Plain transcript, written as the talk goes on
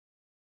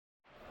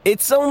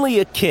It's only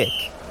a kick,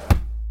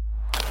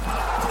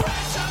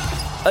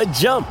 a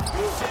jump,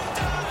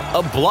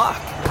 a block.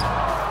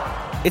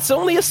 It's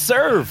only a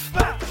serve.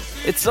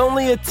 It's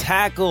only a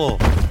tackle,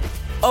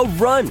 a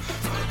run.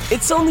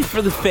 It's only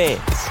for the fans.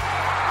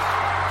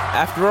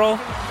 After all,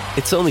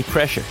 it's only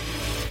pressure.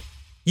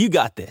 You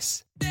got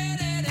this.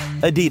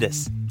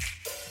 Adidas.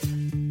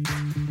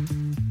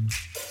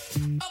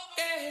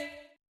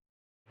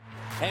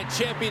 And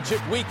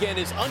championship weekend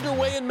is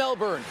underway in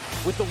Melbourne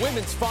with the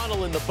women's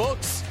final in the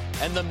books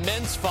and the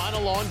men's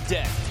final on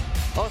deck.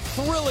 A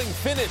thrilling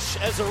finish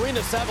as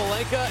Aryna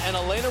Sabalenka and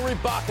Elena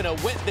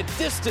Rybakina went the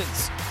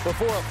distance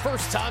before a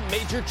first-time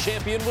major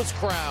champion was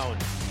crowned.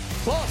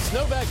 Plus,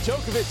 Novak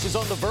Djokovic is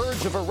on the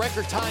verge of a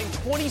record-tying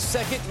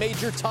 22nd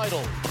major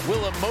title.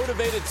 Will a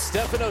motivated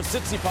Stefanos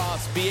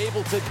Tsitsipas be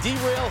able to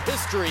derail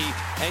history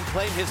and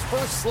claim his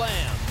first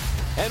slam?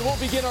 And we'll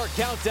begin our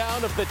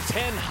countdown of the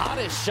 10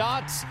 hottest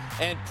shots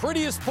and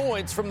prettiest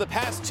points from the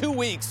past 2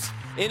 weeks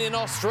in an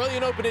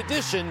Australian Open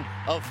edition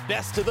of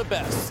Best of the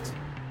Best.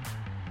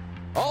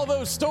 All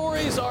those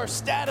stories, our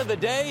stat of the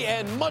day,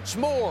 and much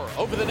more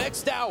over the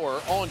next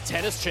hour on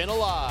Tennis Channel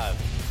Live.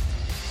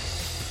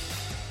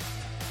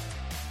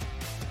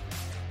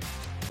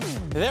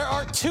 There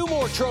are 2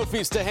 more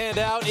trophies to hand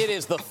out. It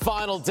is the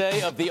final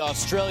day of the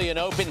Australian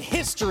Open.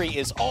 History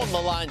is on the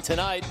line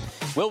tonight.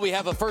 Will we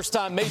have a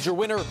first-time major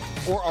winner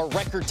or a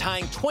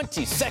record-tying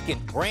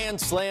 22nd Grand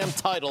Slam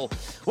title?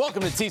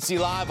 Welcome to TC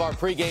Live, our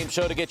pregame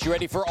show to get you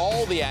ready for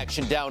all the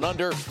action down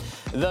under.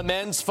 The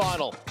men's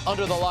final.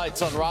 Under the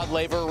lights on Rod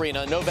Laver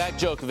Arena, Novak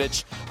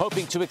Djokovic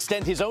hoping to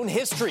extend his own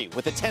history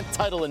with the 10th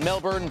title in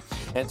Melbourne,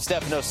 and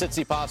Stefanos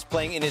Tsitsipas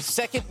playing in his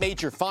second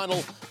major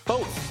final,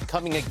 both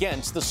coming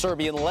against the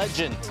Serbian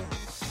legend.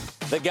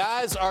 The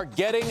guys are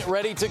getting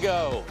ready to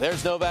go.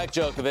 There's Novak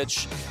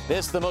Djokovic.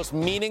 This the most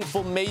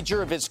meaningful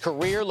major of his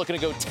career, looking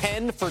to go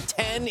 10 for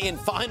 10 in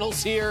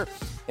finals here.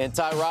 And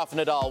Rafa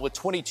Nadal with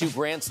 22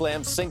 Grand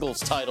Slam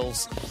singles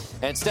titles.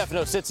 And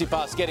Stefanos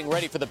Tsitsipas getting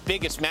ready for the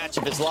biggest match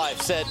of his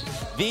life said,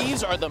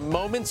 "These are the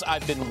moments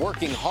I've been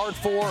working hard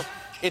for.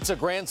 It's a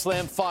Grand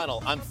Slam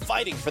final. I'm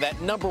fighting for that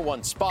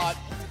 #1 spot.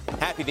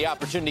 Happy the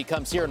opportunity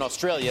comes here in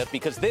Australia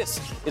because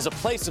this is a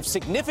place of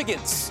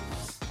significance.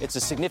 It's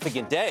a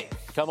significant day.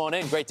 Come on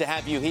in. Great to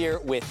have you here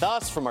with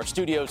us from our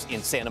studios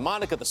in Santa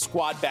Monica. The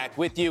squad back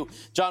with you.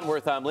 John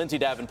Wertheim, Lindsay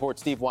Davenport,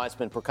 Steve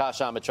Weissman,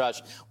 Prakash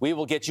Amatraj. We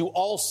will get you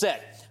all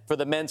set for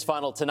the men's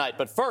final tonight.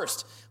 But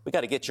first, we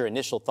got to get your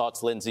initial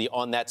thoughts, Lindsay,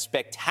 on that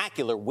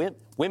spectacular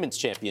women's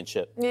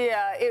championship.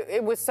 Yeah,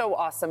 it was so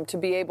awesome to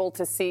be able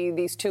to see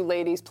these 2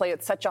 ladies play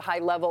at such a high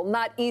level.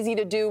 Not easy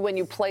to do when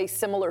you play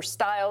similar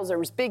styles. There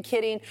was big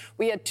hitting.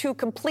 We had 2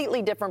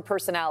 completely different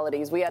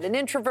personalities. We had an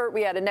introvert.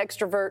 We had an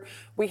extrovert.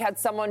 We had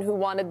someone who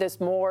wanted this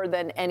more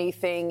than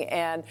anything.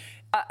 And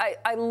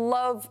I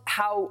love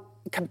how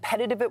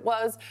competitive it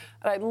was.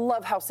 And I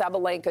love how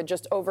Sabalenka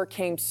just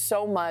overcame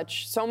so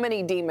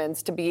many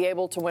demons to be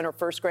able to win her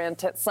first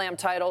Grand Slam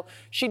title.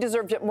 She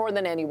deserved it more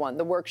than anyone,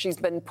 the work she's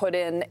been put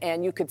in,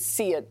 and you could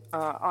see it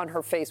on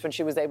her face when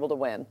she was able to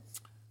win.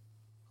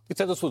 You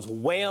said this was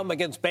wham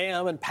against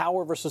bam and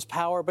power versus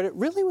power, but it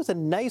really was a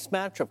nice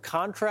match of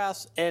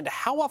contrasts. And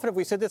how often have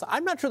we said this?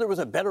 I'm not sure there was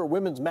a better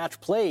women's match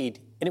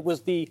played, and it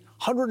was the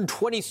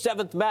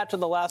 127th match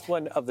and the last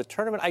one of the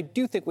tournament. I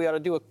do think we ought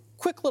to do a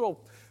quick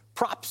little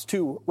props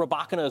to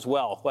Rybakina as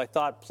well, who I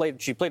thought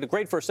she played a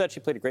great first set. She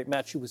played a great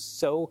match. She was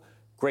so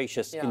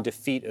gracious in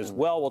defeat as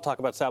well. We'll talk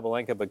about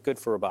Sabalenka, but good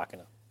for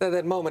Rybakina.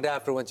 That moment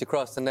after when she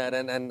crossed the net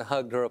and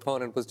hugged her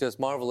opponent was just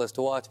marvelous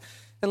to watch.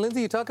 And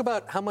Lindsay, you talk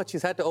about how much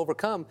she's had to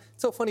overcome.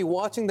 It's so funny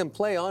watching them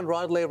play on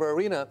Rod Laver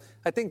Arena.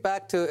 I think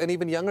back to an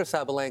even younger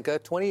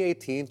Sabalenka,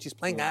 2018. She's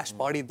playing Ash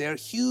Barty there,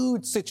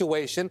 huge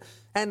situation,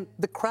 and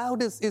the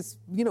crowd is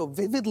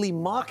vividly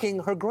mocking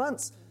her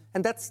grunts.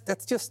 And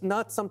that's just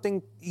not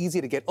something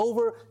easy to get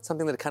over,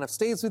 something that kind of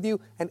stays with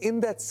you. And in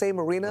that same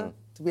arena,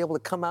 to be able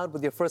to come out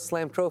with your first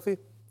Slam trophy,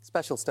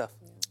 special stuff.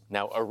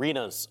 Now,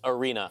 Arena's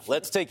arena.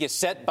 Let's take you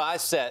set by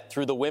set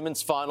through the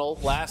women's final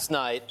last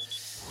night.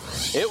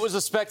 It was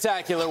a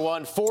spectacular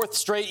one. 4th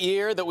straight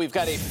year that we've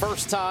got a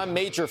first-time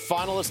major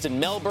finalist in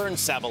Melbourne.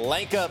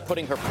 Sabalenka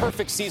putting her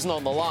perfect season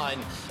on the line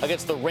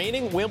against the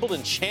reigning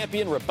Wimbledon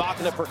champion,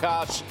 Rybakina.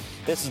 Prakash.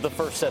 This is the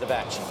first set of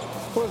action.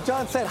 Well, as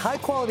John said,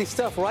 high-quality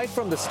stuff right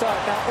from the start.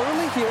 Now,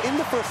 early here in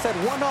the first set,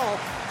 1-all,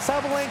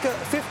 Sabalenka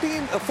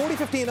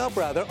 40-15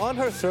 up, on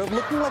her serve,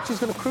 looking like she's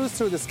going to cruise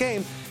through this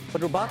game.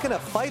 But Rybakina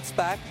fights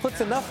back,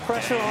 puts enough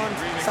pressure on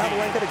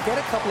Sabalenka to get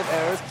a couple of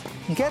errors,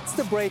 gets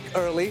the break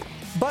early,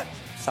 but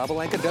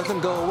Sabalenka doesn't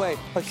go away.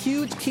 A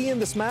huge key in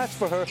this match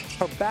for her.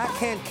 Her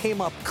backhand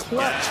came up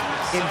clutch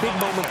in big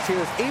moments. She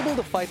was able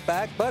to fight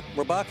back, but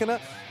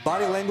Rybakina,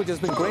 body language has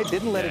been great,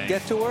 didn't let it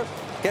get to her,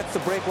 gets the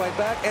break right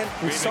back, and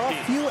we saw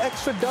a few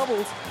extra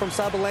doubles from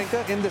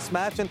Sabalenka in this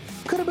match, and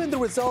could have been the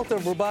result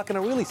of Rybakina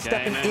really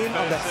stepping in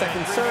on that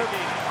second serve,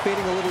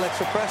 creating a little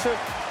extra pressure.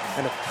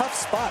 And of tough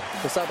spot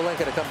for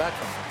Sabalenka to come back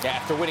from. Yeah,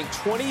 after winning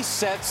 20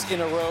 sets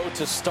in a row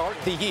to start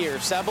the year,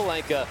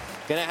 Sabalenka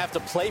going to have to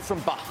play from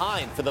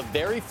behind for the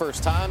very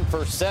first time.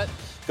 First set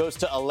goes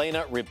to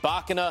Elena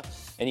Rybakina.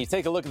 And you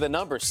take a look at the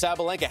numbers.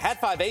 Sabalenka had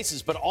 5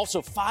 aces, but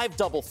also 5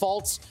 double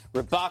faults.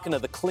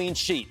 Rybakina, the clean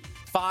sheet,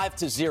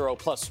 5-0,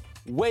 plus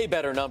way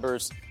better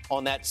numbers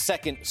on that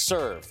second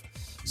serve.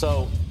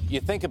 So you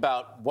think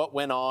about what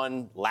went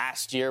on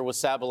last year with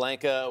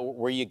Sabalenka.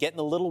 Were you getting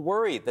a little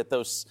worried that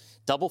those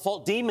double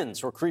fault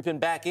demons were creeping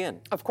back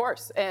in? Of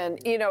course. And,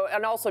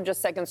 and also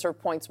just second serve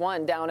points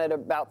won down at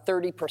about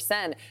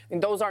 30%.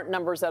 And those aren't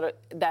numbers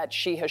that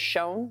she has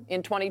shown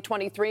in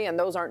 2023. And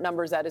those aren't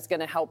numbers that is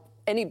going to help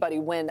anybody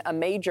win a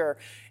major.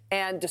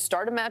 And to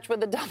start a match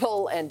with a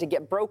double and to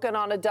get broken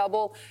on a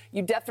double,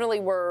 you definitely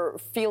were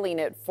feeling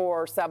it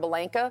for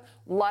Sabalenka.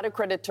 A lot of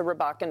credit to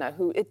Rybakina,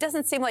 who it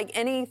doesn't seem like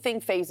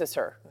anything phases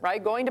her,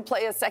 right? Going to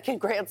play a second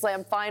Grand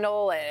Slam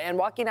final and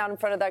walking out in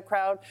front of that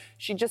crowd,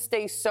 she just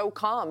stays so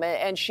calm.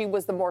 And she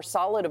was the more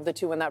solid of the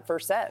two in that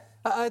first set.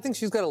 I think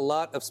she's got a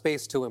lot of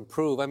space to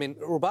improve. I mean,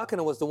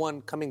 Rybakina was the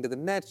one coming to the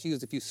net. She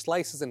used a few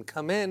slices and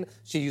come in.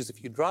 She used a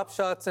few drop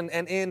shots and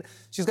in.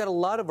 She's got a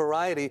lot of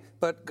variety.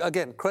 But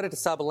again, credit to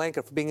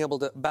Sabalenka for being able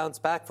to bounce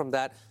back from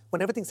that.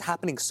 When everything's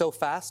happening so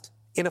fast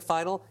in a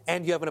final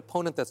and you have an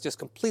opponent that's just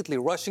completely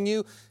rushing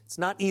you, it's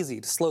not easy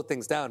to slow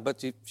things down,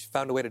 but she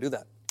found a way to do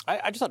that.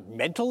 I just thought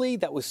mentally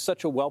that was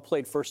such a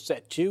well-played first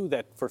set, too,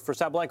 that for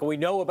Sabalenka, we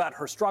know about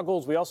her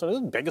struggles. We also know this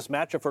is the biggest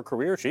match of her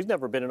career. She's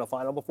never been in a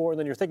final before. And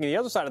then you're thinking the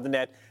other side of the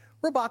net,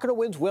 Rybakina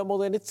wins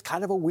Wimbledon. It's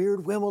kind of a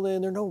weird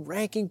Wimbledon. There are no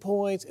ranking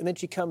points. And then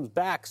she comes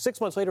back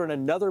 6 months later in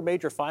another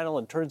major final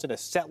and turns in a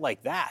set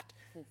like that.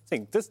 I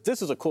think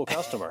this is a cool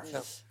customer.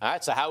 All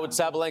right, so how would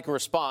Sabalenka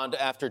respond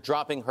after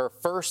dropping her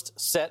first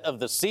set of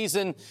the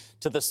season?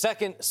 To the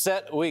second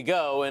set we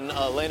go, and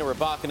Elena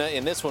Rybakina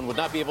in this one would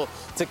not be able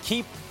to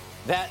keep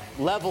that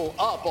level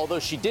up, although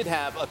she did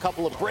have a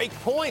couple of break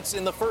points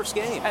in the first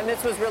game. And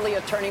this was really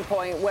a turning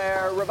point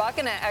where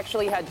Rybakina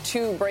actually had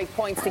 2 break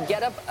points to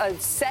get up a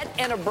set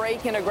and a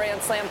break in a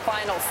Grand Slam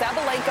final.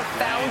 Sabalenka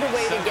found a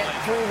way to get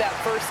through that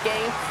first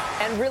game,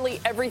 and really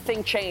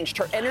everything changed.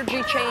 Her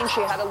energy changed.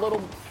 She had a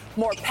little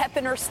more pep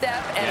in her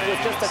step, and it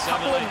was just a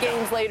couple of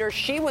games later,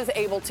 she was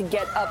able to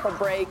get up a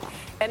break,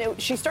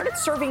 and she started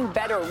serving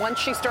better once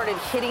she started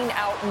hitting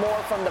out more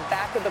from the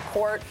back of the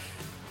court.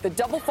 The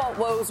double fault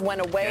woes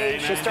went away.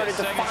 She started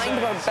to find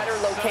a better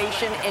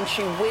location, and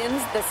she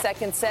wins the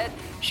second set.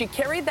 She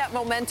carried that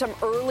momentum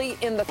early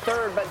in the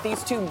third, but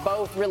these two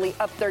both really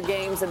upped their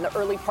games in the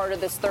early part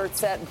of this third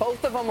set.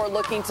 Both of them were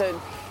looking to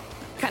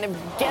kind of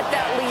get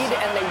that lead,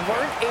 and they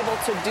weren't able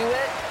to do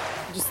it.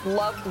 Just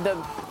loved the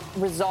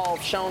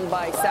resolve shown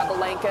by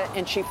Sabalenka,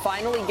 and she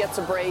finally gets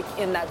a break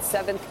in that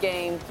 7th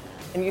game.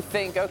 And you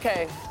think,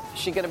 okay, is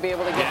she going to be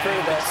able to get through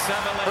this?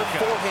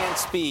 Her forehand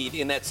speed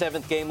in that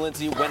 7th game,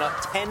 Lindsay, went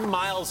up 10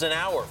 miles an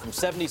hour from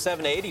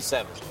 77 to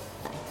 87.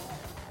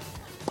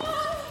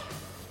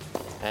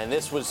 And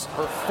this was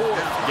her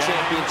 4th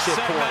championship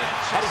point.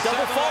 Had a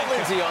double fault,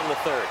 Lindsay, on the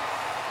third.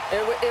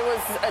 It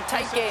was a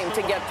tight game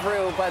to get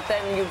through, but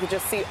then you could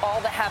just see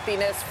all the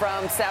happiness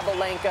from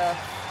Sabalenka.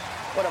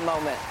 What a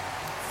moment.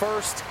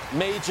 First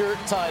major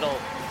title.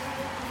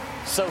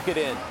 Soak it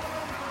in.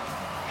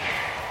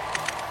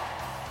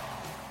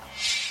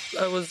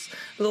 I was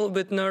a little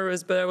bit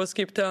nervous, but I was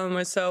keep telling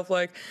myself,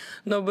 like,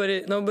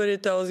 nobody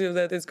tells you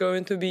that it's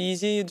going to be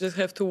easy. You just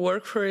have to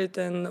work for it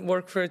and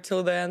work for it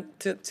till the end,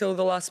 till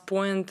the last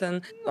point.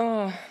 And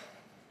I'm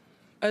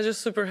just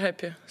super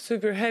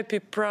happy,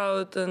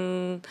 proud,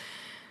 and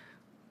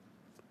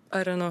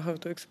I don't know how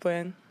to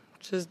explain.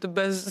 Just the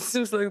best.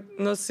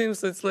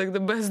 It's like the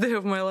best day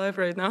of my life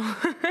right now.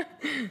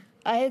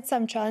 I had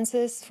some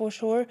chances for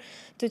sure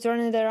to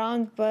turn it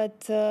around,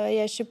 but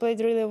she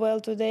played really well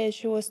today.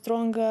 She was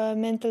strong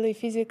mentally,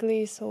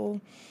 physically. So,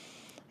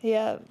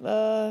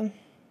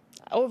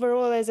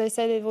 overall, as I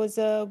said, it was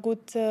a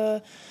good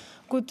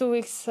 2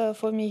 weeks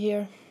for me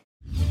here.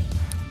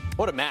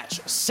 What a match.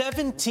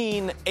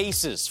 17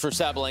 aces for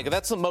Sabalenka.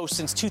 That's the most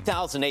since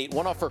 2008.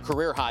 One off her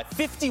career high.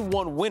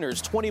 51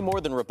 winners, 20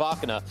 more than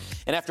Rybakina.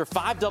 And after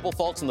 5 double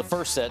faults in the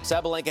first set,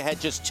 Sabalenka had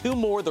just 2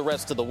 more the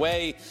rest of the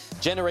way,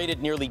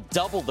 generated nearly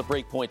double the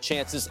breakpoint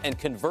chances, and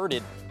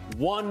converted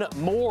 1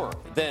 more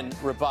than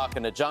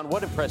Rybakina. John,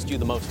 what impressed you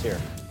the most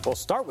here? Well,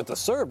 start with the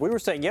serve. We were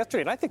saying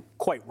yesterday, and I think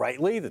quite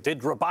rightly, that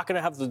did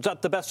Rybakina have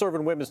the best serve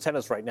in women's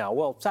tennis right now?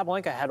 Well,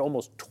 Sabalenka had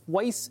almost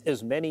twice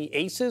as many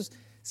aces.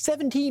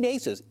 17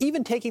 aces.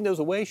 Even taking those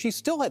away, she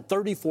still had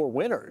 34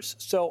 winners.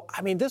 So,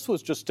 I mean, this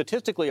was just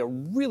statistically a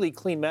really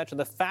clean match. And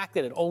the fact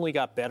that it only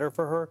got better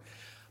for her,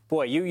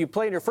 boy, you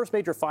play in your first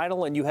major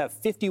final and you have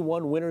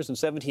 51 winners and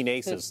 17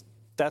 aces.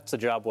 That's a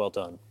job well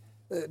done.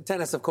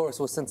 Tennis, of course,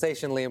 was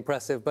sensationally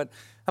impressive, but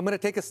I'm going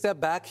to take a step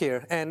back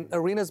here. And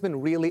Arena's been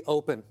really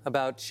open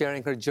about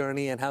sharing her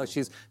journey and how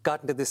she's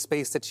gotten to this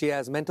space that she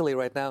has mentally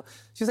right now.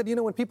 She said,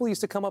 when people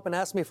used to come up and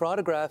ask me for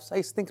autographs, I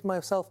used to think to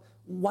myself,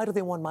 why do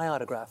they want my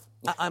autograph?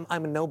 I'm a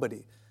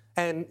nobody.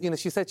 And,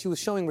 she said she was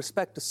showing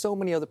respect to so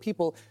many other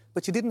people,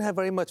 but she didn't have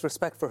very much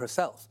respect for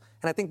herself.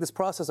 And I think this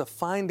process of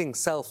finding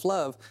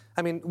self-love,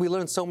 we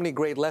learn so many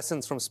great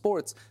lessons from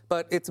sports,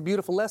 but it's a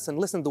beautiful lesson.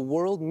 Listen, the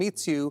world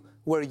meets you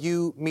where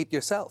you meet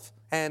yourself.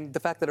 And the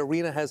fact that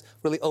Aryna has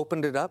really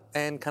opened it up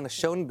and kind of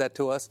shown that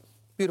to us,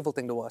 beautiful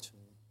thing to watch.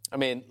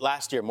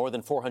 Last year, more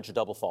than 400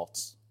 double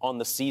faults on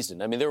the season.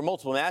 There were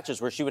multiple matches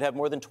where she would have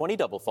more than 20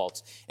 double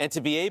faults. And to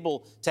be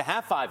able to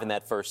have 5 in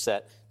that first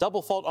set,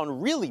 double fault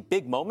on really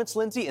big moments,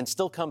 Lindsay, and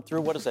still come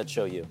through, what does that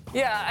show you?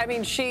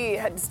 Yeah, she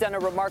has done a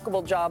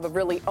remarkable job of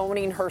really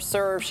owning her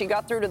serve. She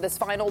got through to this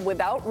final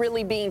without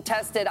really being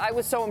tested. I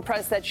was so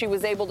impressed that she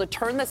was able to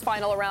turn this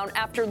final around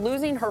after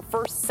losing her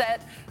first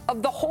set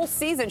of the whole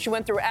season. She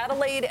went through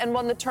Adelaide and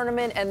won the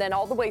tournament, and then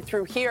all the way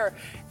through here.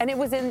 And it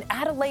was in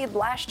Adelaide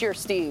last year,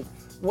 Steve,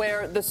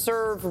 where the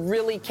serve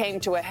really came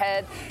to a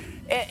head.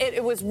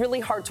 It was really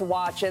hard to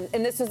watch. And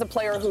this is a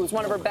player who's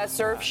one of her best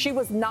serves. She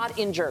was not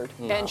injured.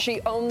 No. And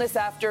she owned this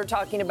after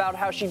talking about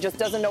how she just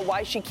doesn't know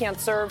why she can't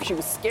serve. She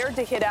was scared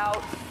to hit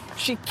out.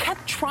 She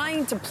kept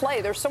trying to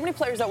play. There's so many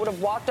players that would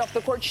have walked off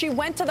the court. She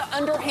went to the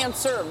underhand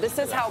serve. This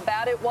is how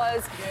bad it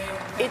was.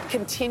 It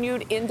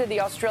continued into the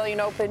Australian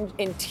Open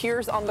in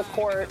tears on the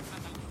court.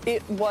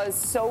 It was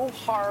so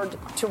hard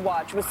to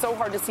watch. It was so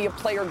hard to see a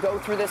player go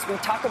through this. We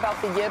talk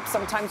about the yips.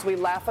 Sometimes we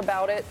laugh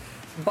about it.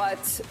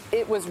 But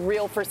it was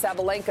real for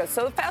Sabalenka.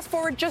 So fast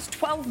forward just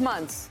 12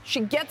 months. She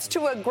gets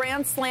to a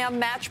Grand Slam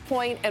match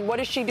point, and what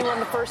does she do on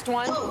the first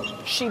one?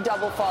 She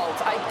double faults.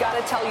 I've got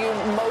to tell you,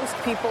 most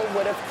people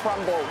would have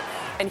crumbled.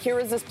 And here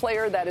is this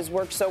player that has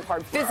worked so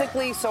hard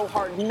physically, so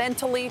hard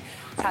mentally,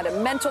 had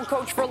a mental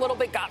coach for a little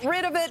bit, got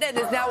rid of it, and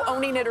is now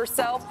owning it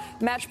herself.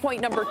 Match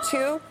point number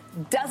 2,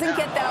 doesn't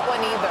get that one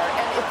either.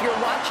 And if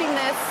you're watching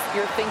this,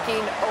 you're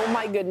thinking, oh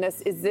my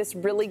goodness, is this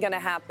really going to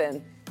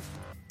happen?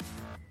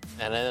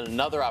 And then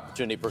another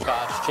opportunity,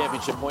 Prakash,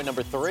 championship point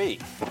number 3.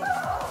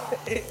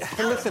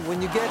 And listen, when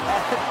you get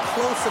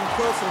close and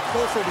close and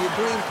closer to your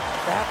dream,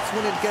 that's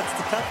when it gets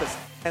the toughest.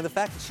 And the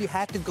fact that she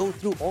had to go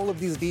through all of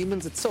these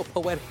demons, it's so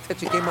poetic that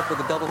she came up with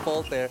a double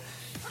fault there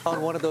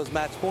on one of those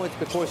match points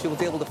before she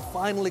was able to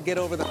finally get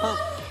over the hump.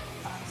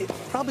 It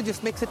probably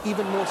just makes it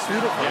even more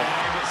sweeter for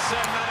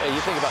her.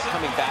 You think about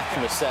coming back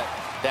from a set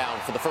down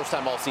for the first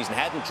time all season,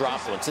 hadn't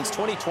dropped one. Since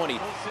 2020,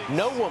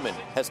 no woman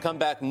has come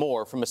back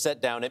more from a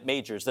set down at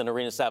majors than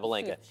Aryna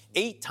Sabalenka.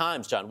 8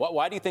 times, John.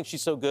 Why do you think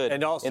she's so good in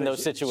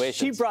those situations?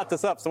 She brought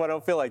this up, so I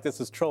don't feel like this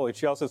is trolling.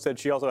 She also said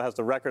she also has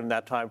the record in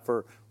that time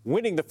for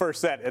winning the first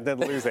set and then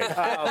losing.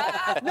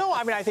 No,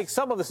 I think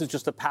some of this is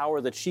just the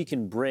power that she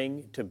can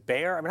bring to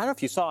bear. I don't know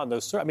if you saw on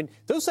those serves.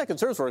 Those second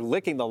serves were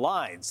licking the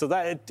line. So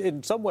that,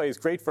 in some ways,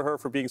 great for her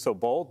for being so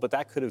bold, but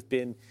that could have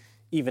been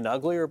even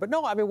uglier. But no,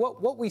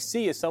 what we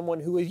see is someone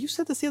who, you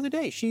said this the other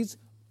day, she's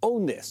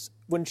owned this.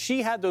 When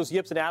she had those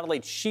yips in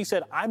Adelaide, she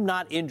said, I'm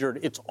not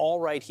injured. It's all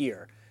right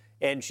here.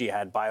 And she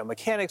had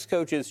biomechanics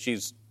coaches.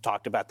 She's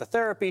talked about the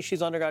therapy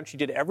she's undergone. She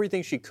did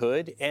everything she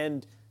could.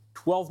 And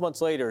 12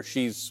 months later,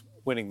 she's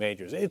winning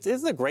majors. It's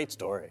a great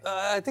story.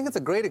 I think it's a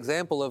great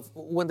example of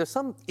when there's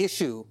some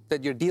issue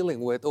that you're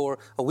dealing with or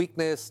a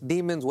weakness,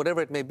 demons,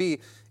 whatever it may be,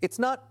 it's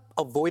not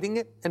avoiding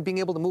it and being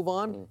able to move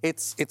on.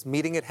 It's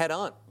meeting it head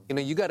on.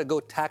 You got to go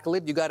tackle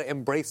it. You got to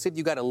embrace it.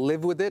 You got to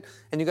live with it.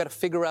 And you got to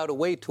figure out a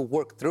way to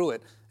work through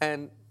it.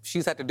 And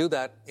she's had to do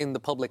that in the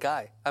public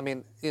eye.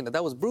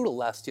 That was brutal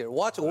last year.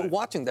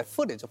 Watching that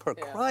footage of her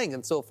crying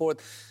and so forth,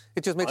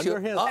 it just makes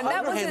and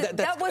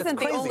that wasn't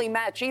the only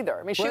match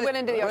either. She went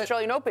into the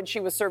Australian Open.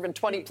 She was serving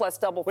 20-plus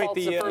double faults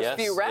the first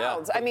few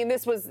rounds. Yeah.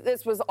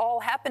 This was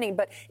all happening.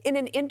 But in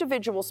an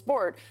individual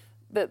sport,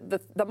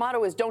 the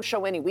motto is don't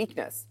show any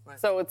weakness. Right.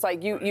 So it's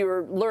like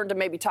you learn to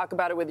maybe talk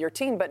about it with your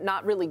team, but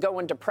not really go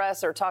into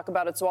press or talk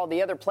about it so all the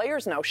other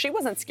players know. She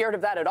wasn't scared of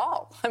that at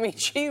all.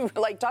 She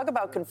talk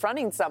about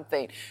confronting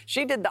something.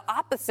 She did the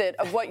opposite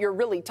of what you're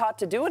really taught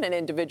to do in an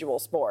individual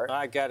sport.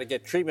 I got to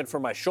get treatment for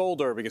my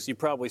shoulder because you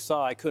probably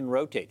saw I couldn't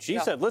rotate. She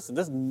said, listen,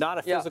 this is not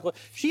a physical.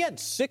 Yeah. She had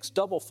 6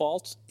 double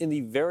faults in the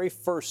very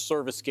first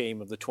service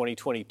game of the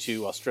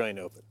 2022 Australian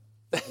Open.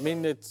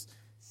 It's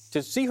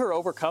to see her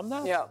overcome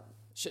that. Yeah.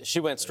 She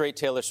went straight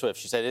Taylor Swift.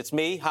 She said, it's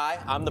me. Hi,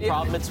 I'm the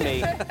problem. It's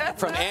me.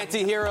 From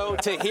anti-hero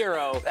to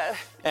hero.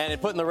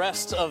 And putting the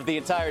rest of the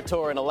entire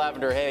tour in a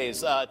lavender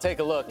haze. Take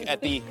a look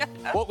at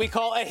what we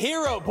call a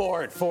hero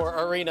board for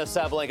Aryna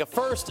Sabalenka.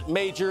 First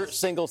major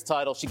singles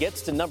title. She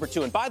gets to number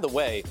 2. And by the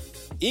way,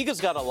 Iga's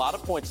got a lot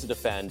of points to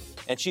defend,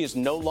 and she is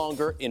no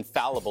longer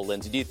infallible,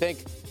 Lindsay. Do you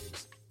think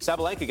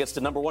Sabalenka gets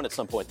to number 1 at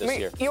some point this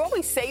year? You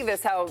always say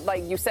this, how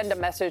you send a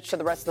message to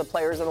the rest of the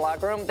players in the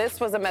locker room. This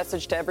was a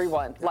message to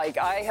everyone.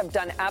 I have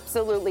done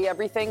absolutely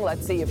everything.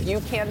 Let's see if you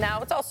can now.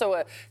 It's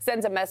also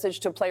sends a message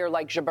to a player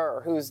like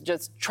Jabeur, who's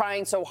just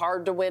trying so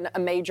hard to win a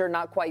major,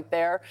 not quite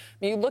there.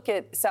 You look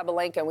at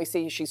Sabalenka and we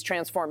see she's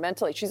transformed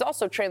mentally. She's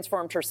also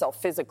transformed herself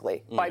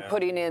physically by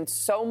putting in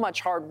so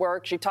much hard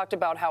work. She talked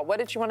about what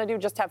did she want to do?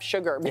 Just have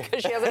sugar,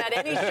 because she hasn't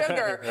had any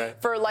sugar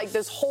for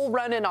this whole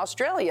run in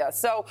Australia.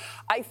 So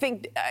I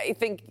think I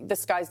think the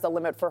sky's the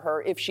limit for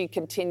her if she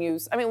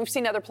continues. I mean, we've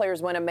seen other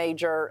players win a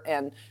major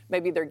and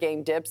maybe their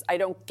game dips. I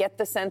don't get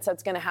the sense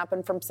that's going to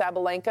happen from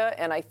Sabalenka,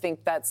 and I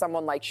think that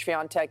someone like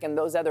Swiatek and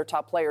those other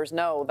top players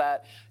know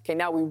that, okay,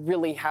 now we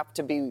really have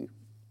to be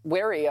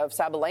wary of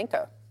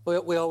Sabalenka.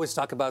 We always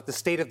talk about the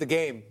state of the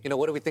game. You know,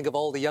 what do we think of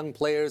all the young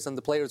players and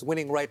the players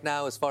winning right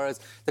now as far as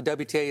the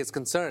WTA is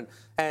concerned?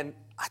 And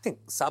I think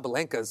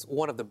Sabalenka is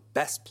one of the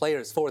best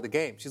players for the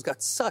game. She's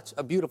got such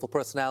a beautiful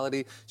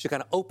personality. She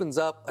kind of opens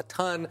up a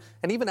ton.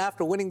 And even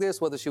after winning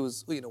this, whether she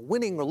was,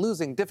 winning or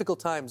losing, difficult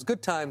times,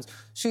 good times,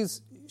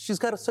 she's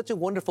got such a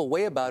wonderful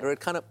way about her.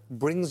 It kind of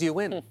brings you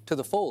in to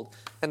the fold.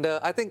 And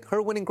I think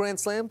her winning Grand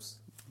Slams,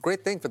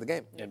 great thing for the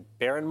game. And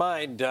bear in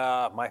mind,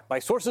 my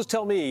sources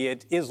tell me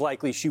it is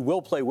likely she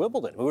will play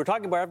Wimbledon. We were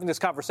talking about having this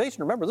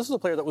conversation. Remember, this is a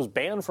player that was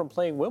banned from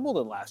playing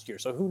Wimbledon last year,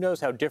 so who knows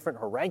how different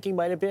her ranking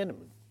might have been.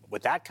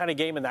 With that kind of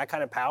game and that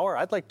kind of power,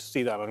 I'd like to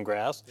see that on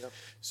grass. Yep.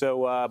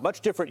 So much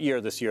different year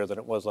this year than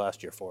it was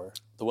last year for her.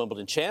 The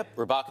Wimbledon champ,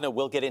 Rybakina,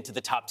 will get into the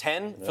top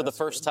 10 for the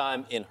first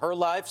time in her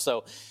life.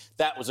 So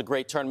that was a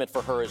great tournament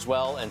for her as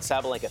well. And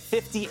Sabalenka,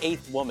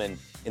 58th woman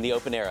in the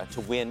Open era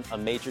to win a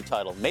major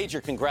title.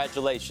 Major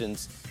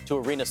congratulations to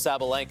Aryna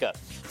Sabalenka.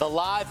 The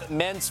live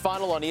men's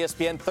final on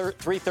ESPN,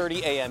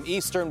 3:30 a.m.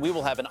 Eastern. We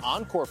will have an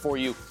encore for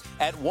you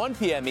at 1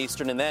 p.m.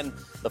 Eastern. And then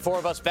the four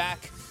of us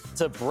back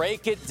to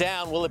break it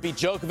down. Will it be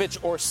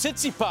Djokovic or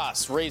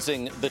Tsitsipas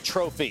raising the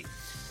trophy?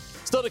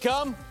 Still to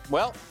come?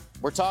 Well,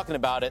 we're talking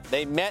about it.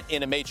 They met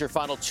in a major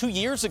final 2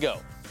 years ago.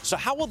 So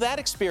how will that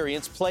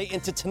experience play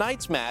into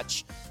tonight's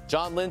match?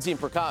 John, Lindsay,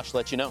 and Prakash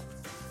let you know.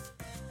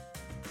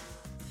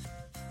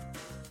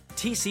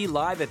 TC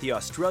Live at the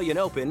Australian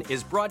Open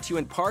is brought to you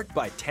in part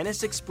by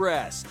Tennis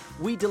Express.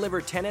 We deliver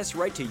tennis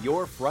right to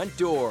your front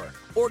door.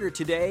 Order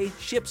today,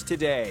 ships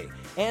today.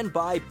 And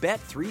by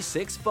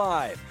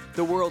Bet365,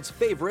 the world's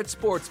favorite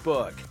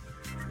sportsbook.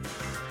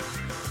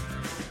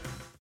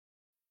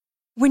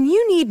 When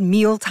you need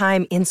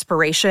mealtime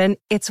inspiration,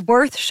 it's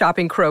worth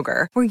shopping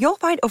Kroger, where you'll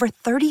find over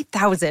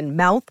 30,000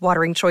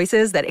 mouth-watering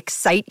choices that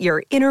excite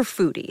your inner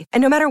foodie.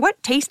 And no matter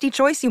what tasty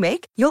choice you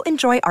make, you'll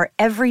enjoy our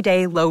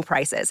everyday low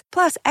prices,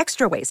 plus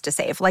extra ways to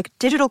save, like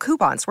digital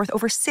coupons worth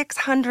over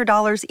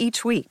 $600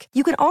 each week.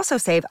 You can also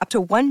save up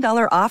to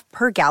 $1 off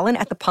per gallon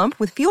at the pump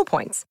with fuel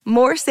points.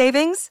 More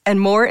savings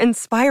and more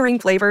inspiring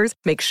flavors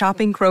make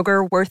shopping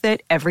Kroger worth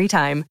it every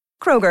time.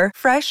 Kroger,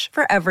 fresh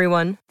for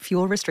everyone.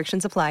 Fuel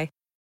restrictions apply.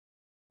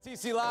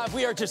 TC Live,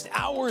 we are just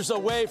hours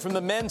away from the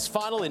men's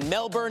final in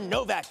Melbourne.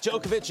 Novak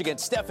Djokovic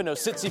against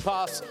Stefanos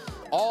Tsitsipas.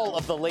 All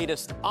of the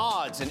latest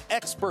odds and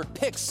expert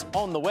picks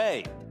on the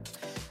way.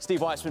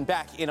 Steve Weissman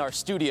back in our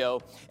studio.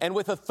 And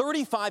with a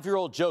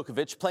 35-year-old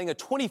Djokovic playing a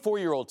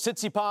 24-year-old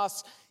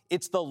Tsitsipas,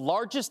 it's the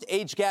largest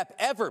age gap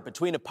ever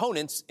between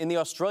opponents in the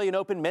Australian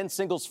Open men's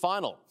singles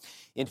final.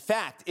 In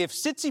fact, if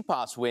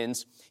Tsitsipas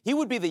wins, he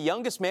would be the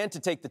youngest man to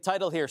take the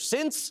title here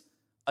since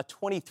a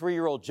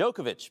 23-year-old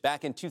Djokovic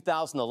back in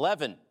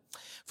 2011.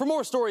 For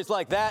more stories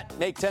like that,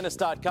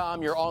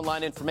 MakeTennis.com, your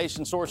online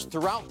information source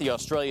throughout the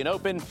Australian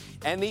Open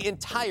and the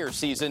entire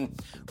season.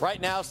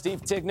 Right now,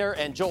 Steve Tigner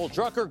and Joel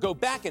Drucker go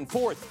back and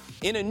forth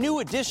in a new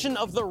edition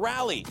of The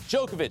Rally,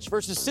 Djokovic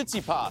versus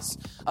Tsitsipas,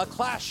 a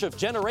clash of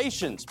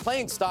generations,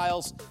 playing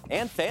styles,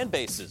 and fan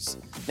bases.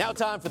 Now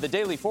time for the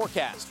Daily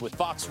Forecast with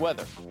Fox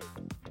Weather.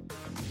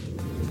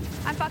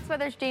 I'm Fox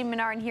Weather's Jane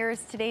Menard, and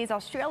here's today's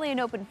Australian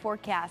Open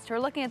forecast. We're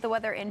looking at the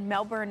weather in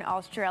Melbourne,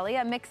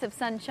 Australia. A mix of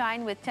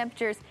sunshine with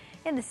temperatures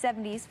in the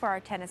 70s for our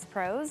tennis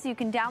pros. You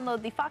can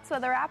download the Fox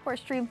Weather app or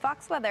stream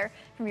Fox Weather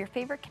from your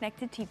favorite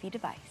connected TV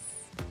device.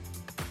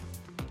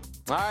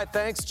 All right,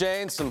 thanks,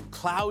 Jane. Some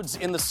clouds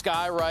in the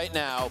sky right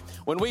now.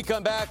 When we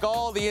come back,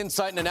 all the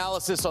insight and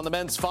analysis on the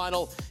men's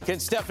final. Can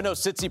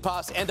Stefanos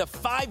Tsitsipas end a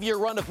 5-year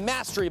run of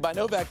mastery by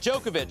Novak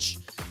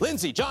Djokovic?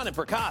 Lindsay, John, and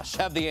Prakash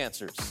have the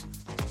answers.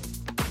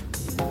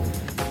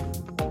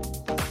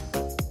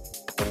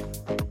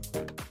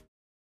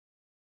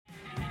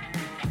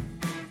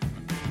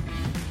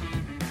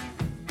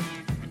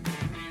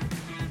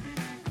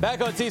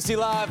 Back on TC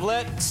Live,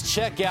 let's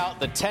check out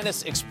the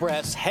Tennis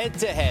Express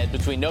head-to-head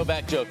between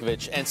Novak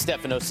Djokovic and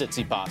Stefanos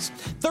Tsitsipas.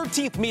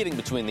 13th meeting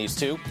between these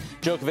two.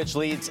 Djokovic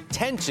leads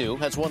 10-2,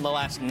 has won the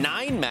last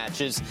 9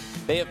 matches.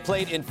 They have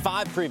played in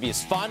 5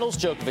 previous finals.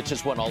 Djokovic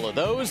has won all of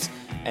those,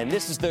 and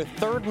this is their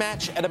 3rd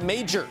match at a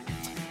major.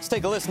 Let's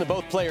take a listen to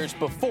both players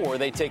before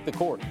they take the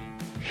court.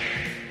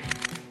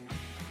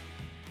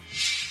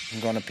 I'm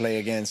going to play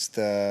against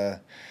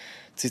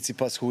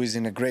Tsitsipas, who is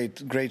in a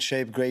great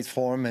shape, great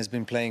form, has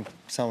been playing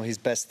some of his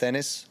best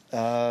tennis.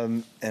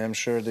 And I'm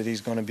sure that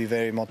he's going to be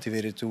very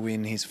motivated to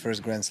win his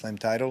first Grand Slam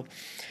title.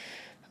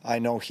 I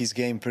know his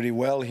game pretty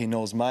well. He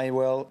knows mine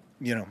well.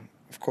 You know,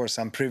 of course,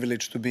 I'm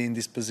privileged to be in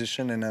this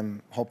position, and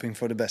I'm hoping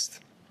for the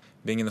best.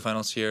 Being in the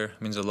finals here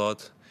means a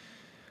lot.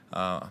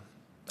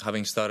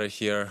 Having started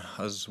here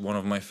as one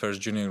of my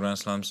first junior Grand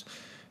Slams,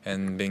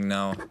 and being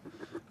now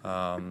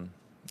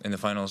in the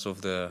finals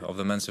of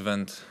the men's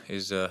event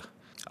is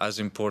as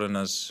important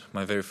as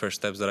my very first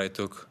steps that I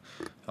took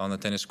on the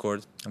tennis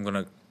court. I'm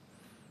gonna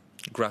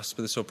grasp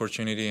this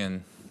opportunity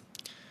and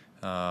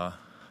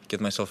get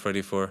myself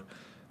ready for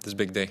this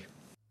big day.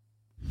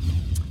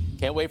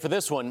 Can't wait for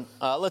this one.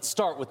 Let's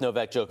start with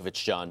Novak Djokovic,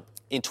 John.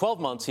 In 12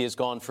 months, he has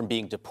gone from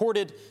being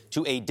deported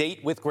to a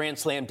date with Grand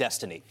Slam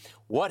destiny.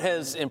 What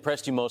has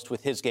impressed you most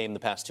with his game the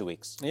past 2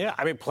 weeks? Yeah,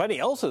 I mean, plenty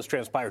else has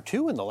transpired,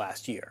 too, in the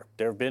last year.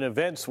 There have been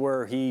events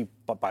where he,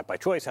 by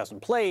choice,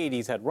 hasn't played.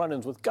 He's had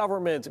run-ins with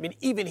governments. I mean,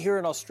 even here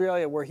in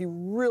Australia, where he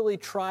really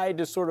tried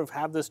to sort of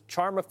have this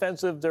charm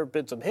offensive, there have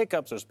been some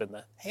hiccups. There's been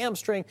the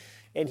hamstring,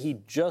 and he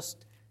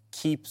just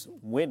keeps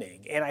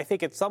winning. And I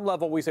think at some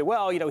level we say,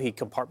 well, you know, he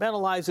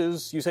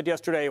compartmentalizes, you said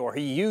yesterday, or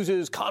he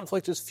uses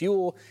conflict as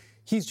fuel.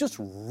 He's just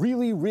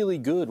really, really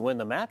good when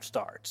the match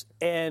starts.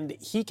 And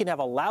he can have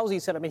a lousy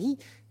set. I mean, he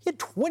had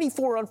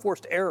 24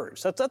 unforced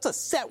errors. That's a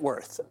set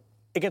worth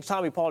against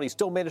Tommy Paul, and he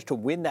still managed to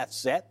win that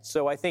set.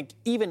 So I think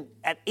even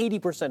at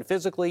 80%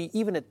 physically,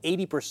 even at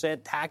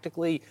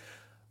 80%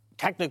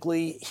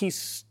 technically, he's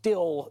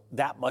still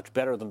that much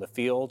better than the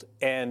field.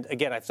 And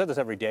again, I've said this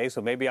every day, so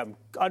maybe I'm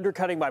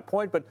undercutting my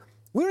point, but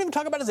we don't even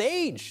talk about his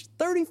age,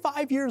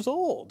 35 years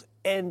old,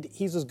 and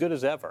he's as good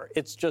as ever.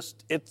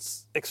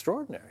 It's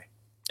extraordinary.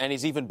 And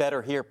he's even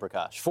better here,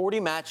 Prakash. 40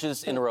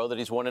 matches in a row that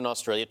he's won in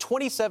Australia,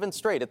 27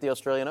 straight at the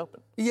Australian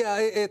Open. Yeah,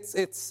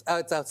 it's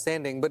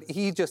outstanding, but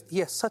he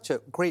has such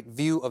a great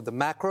view of the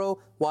macro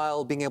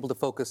while being able to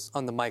focus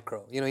on the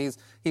micro. You know,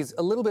 he's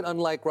a little bit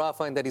unlike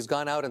Rafa in that he's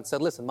gone out and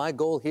said, listen, my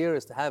goal here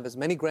is to have as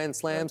many Grand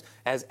Slams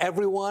as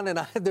everyone,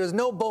 and there's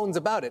no bones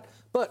about it.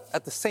 But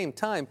at the same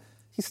time,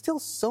 he's still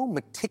so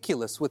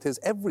meticulous with his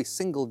every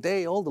single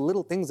day, all the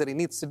little things that he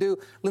needs to do.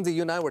 Lindsay,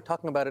 you and I were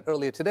talking about it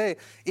earlier today.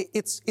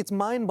 It's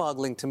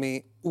mind-boggling to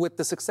me with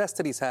the success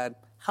that he's had,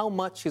 how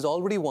much he's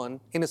already won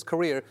in his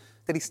career,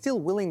 that he's still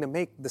willing to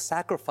make the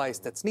sacrifice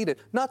that's needed,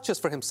 not just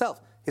for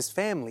himself, his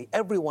family,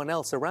 everyone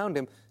else around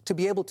him, to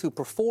be able to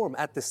perform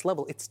at this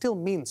level. It still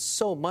means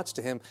so much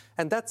to him.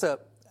 And that's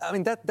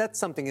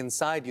something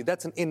inside you.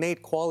 That's an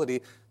innate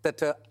quality that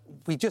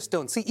we just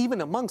don't see, even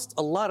amongst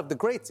a lot of the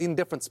greats in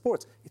different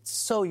sports. It's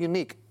so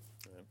unique.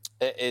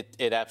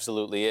 It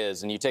absolutely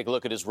is. And you take a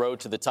look at his road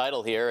to the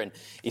title here, and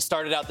he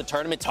started out the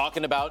tournament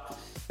talking about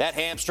that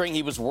hamstring.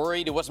 He was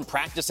worried he wasn't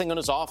practicing on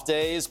his off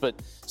days, but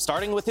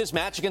starting with his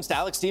match against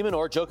Alex de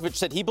Minaur, Djokovic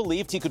said he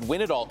believed he could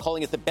win it all,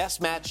 calling it the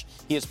best match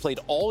he has played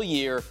all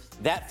year.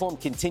 That form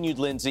continued,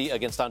 Lindsay,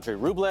 against Andrei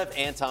Rublev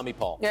and Tommy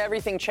Paul. Yeah,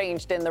 everything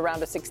changed in the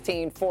round of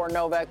 16 for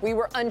Novak. We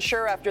were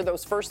unsure after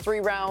those first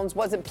 3 rounds,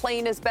 wasn't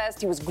playing his best.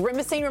 He was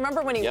grimacing.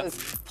 Remember when he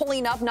was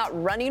pulling up, not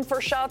running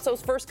for shots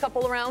those first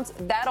couple of rounds?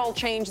 That all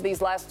changed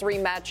these last 3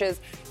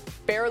 matches.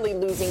 Barely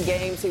losing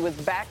games. He was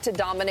back to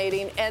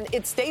dominating, and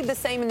it stayed the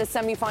same in the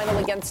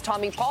semifinal against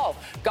Tommy Paul.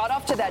 Got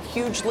off to that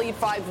huge lead,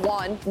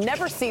 5-1.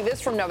 Never see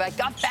this from Novak.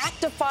 Got back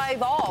to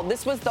 5-all.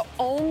 This was the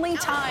only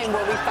time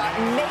where we thought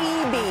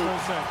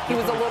maybe he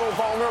was a little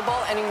vulnerable,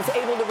 and he was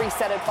able to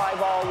reset at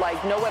 5-all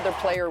like no other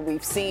player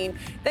we've seen.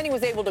 Then he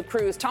was able to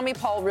cruise. Tommy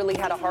Paul really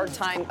had a hard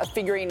time of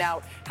figuring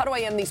out, how do I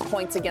end these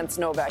points against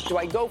Novak? Do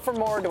I go for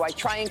more? Do I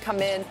try and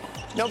come in?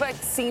 Novak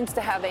seems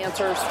to have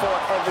answers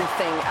for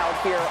everything out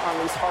here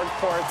on these hard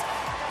courts.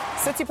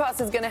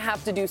 Tsitsipas is going to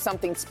have to do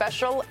something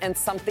special and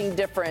something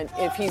different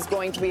if he's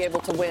going to be able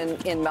to win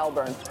in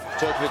Melbourne.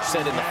 Djokovic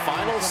said in the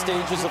final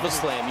stages of a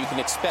slam, you can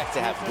expect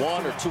to have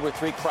 1 or 2 or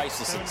 3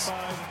 crises.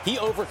 He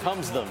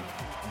overcomes them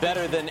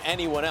better than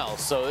anyone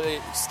else. So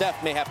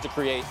Steph may have to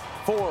create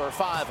 4 or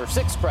 5 or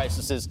 6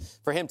 crises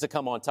for him to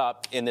come on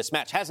top in this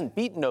match. Hasn't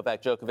beaten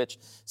Novak Djokovic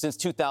since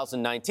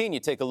 2019. You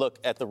take a look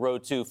at the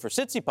road to for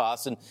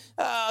Tsitsipas, and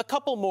a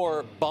couple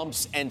more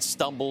bumps and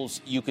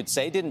stumbles, you could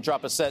say. Didn't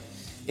drop a set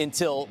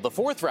until the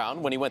 4th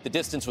round when he went the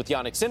distance with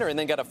Jannik Sinner, and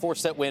then got a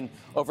 4-set win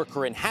over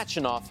Karen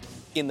Khachanov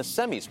in the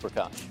semis,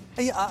 Prakash.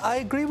 Yeah, I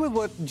agree with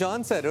what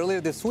John said earlier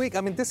this week.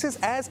 I mean, this is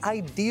as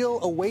ideal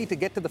a way to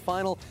get to the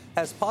final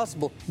as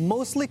possible.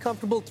 Mostly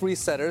comfortable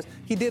 3-setters.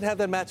 He did have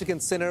that match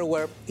against Sinner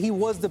where he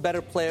was the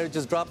better player,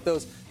 just dropped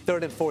those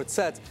 3rd and 4th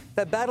sets.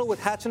 That battle with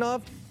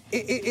Khachanov,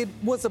 it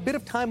was a bit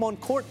of time on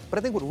court, but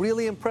I think what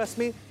really impressed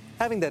me,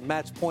 having that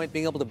match point,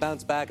 being able to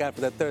bounce back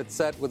after that 3rd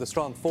set with a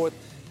strong 4th,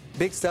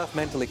 big stuff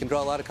mentally. Can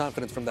draw a lot of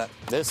confidence from that.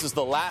 This is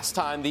the last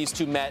time these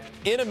two met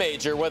in a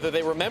major, whether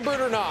they remember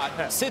it or not.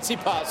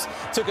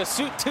 Tsitsipas took a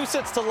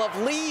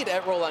 2-sets-to-love lead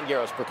at Roland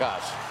Garros,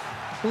 Prakash.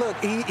 Look,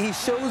 he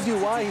shows you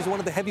why he's one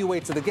of the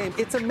heavyweights of the game.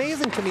 It's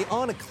amazing to me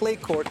on a clay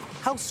court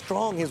how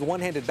strong his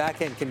one-handed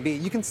backhand can be.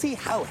 You can see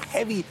how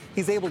heavy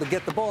he's able to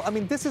get the ball. I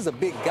mean, this is a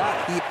big guy.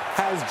 He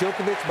has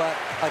Djokovic by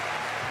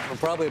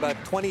probably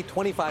about 20,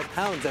 25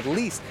 pounds at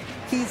least.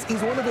 He's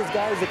one of those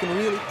guys that can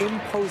really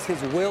impose his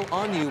will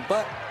on you,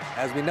 but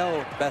as we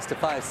know, best of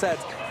 5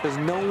 sets, there's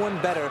no one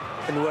better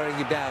than wearing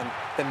you down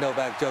than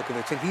Novak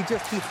Djokovic. And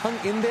he hung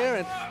in there,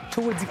 and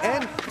towards the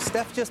end,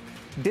 Steph just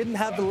didn't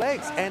have the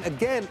legs. And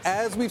again,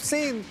 as we've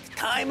seen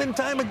time and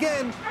time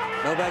again,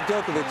 Novak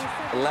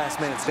Djokovic, the last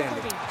man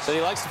standing. So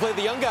he likes to play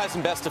the young guys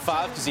in best of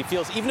 5 because he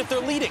feels even if they're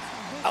leading,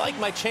 I like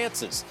my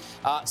chances.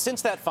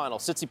 Since that final,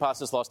 Tsitsipas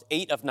has lost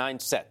 8 of 9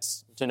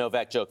 sets to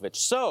Novak Djokovic.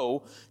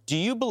 So, Do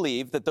you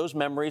believe that those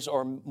memories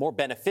are more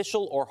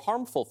beneficial or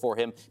harmful for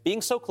him,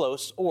 being so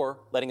close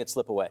or letting it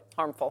slip away?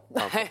 Harmful.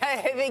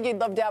 I think he'd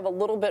love to have a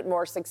little bit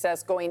more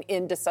success going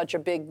into such a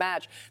big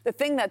match. The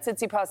thing that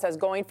Tsitsipas has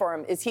going for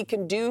him is he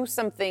can do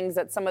some things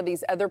that some of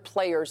these other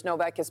players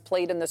Novak has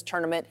played in this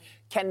tournament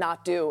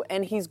cannot do,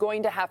 and he's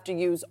going to have to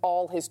use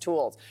all his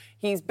tools.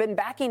 He's been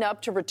backing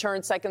up to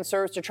return second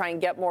serves to try and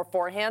get more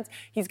forehands.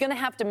 He's going to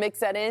have to mix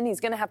that in. He's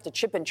going to have to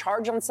chip and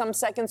charge on some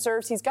second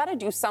serves. He's got to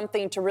do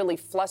something to really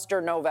fluster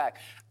Novak.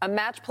 A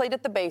match played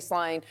at the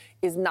baseline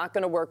is not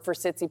going to work for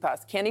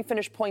Tsitsipas. Can he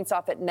finish points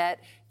off at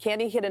net? Can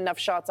he hit enough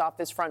shots off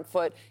his front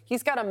foot?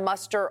 He's got to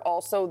muster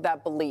also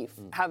that belief,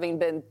 having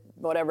been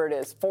whatever it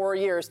is,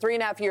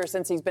 3.5 years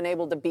since he's been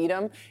able to beat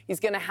him.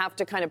 He's going to have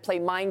to kind of play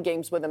mind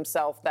games with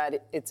himself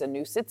that it's a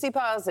new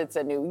Tsitsipas, it's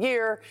a new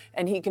year,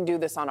 and he can do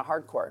this on a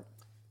hard court.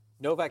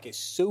 Novak is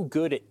so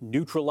good at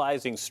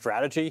neutralizing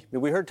strategy. I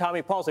mean, we heard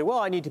Tommy Paul say, well,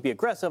 I need to be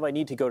aggressive. I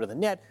need to go to the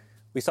net.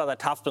 We saw that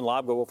topspin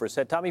lob go over his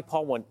head. Tommy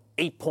Paul won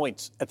 8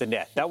 points at the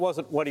net. That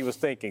wasn't what he was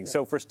thinking.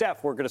 So for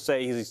Steph, we're going to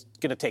say he's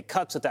going to take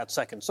cuts at that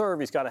second serve.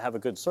 He's got to have a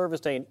good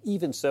service day. And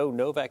even so,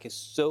 Novak is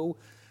so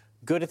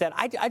good at that.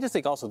 I just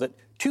think also that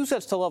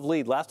 2-0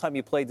 lead last time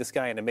you played this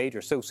guy in a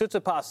major. So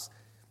Tsitsipas,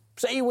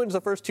 say he wins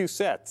the first 2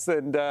 sets,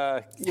 and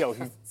that's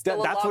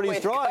what he's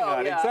drawing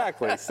on. Yeah.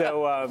 Exactly.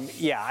 So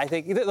I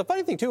think the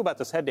funny thing too about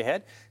this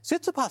head-to-head,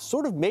 Tsitsipas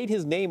sort of made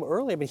his name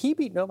early. I mean, he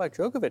beat Novak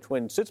Djokovic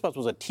when Tsitsipas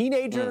was a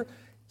teenager.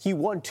 He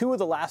won 2 of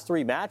the last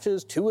 3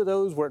 matches. 2 of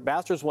those were at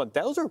Masters 1.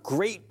 Those are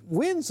great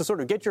wins to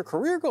sort of get your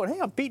career going. Hey,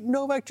 I'm beating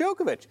Novak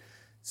Djokovic.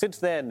 Since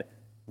then,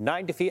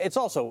 9 defeats.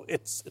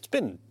 It's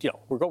been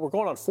we're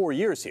going on 4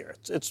 years here.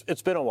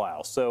 It's been a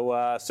while.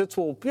 So Sitz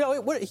will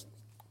he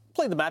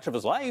played the match of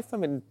his life. I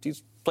mean,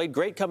 he's played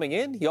great coming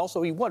in. He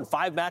won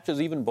 5 matches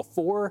even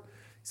before.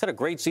 He's had a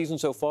great season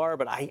so far,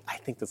 but I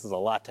think this is a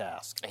lot to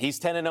ask. He's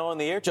 10-0 on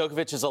the year.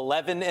 Djokovic is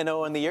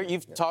 11-0 on the year.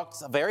 You've talked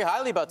very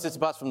highly about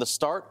Tsitsipas from the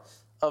start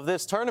of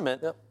this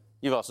tournament. Yep.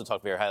 You've also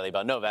talked very highly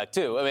about Novak,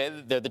 too. I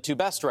mean, they're the 2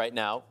 best right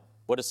now.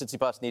 What does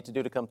Tsitsipas need to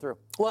do to come through?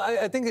 Well,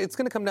 I think it's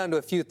going to come down to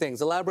a few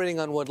things. Elaborating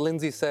on what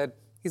Lindsay said,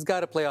 he's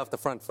got to play off the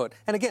front foot.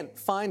 And again,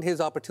 find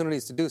his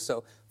opportunities to do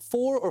so.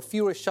 4 or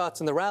fewer shots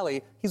in the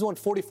rally, he's won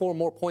 44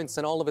 more points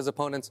than all of his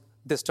opponents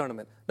this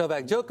tournament.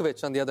 Novak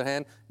Djokovic, on the other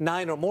hand,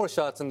 9 or more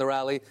shots in the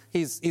rally.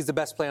 He's the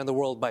best player in the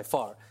world by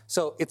far.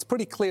 So it's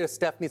pretty clear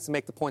Steph needs to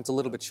make the points a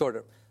little bit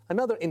shorter.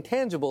 Another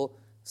intangible,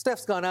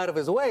 Steph's gone out of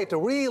his way to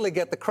really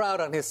get the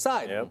crowd on his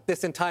side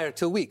this entire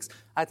 2 weeks.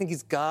 I think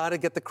he's got to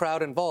get the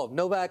crowd involved.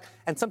 Novak,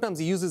 and sometimes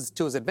he uses it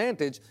to his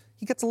advantage,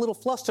 he gets a little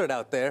flustered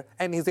out there,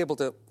 and he's able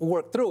to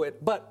work through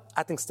it. But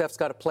I think Steph's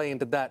got to play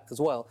into that as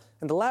well.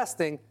 And the last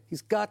thing,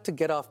 he's got to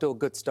get off to a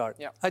good start.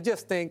 Yeah. I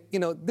just think,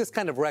 this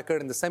kind of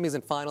record in the semis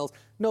and finals,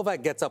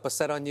 Novak gets up a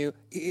set on you.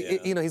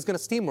 He's going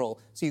to steamroll.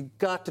 So you've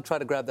got to try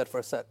to grab that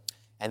for a set.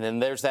 And then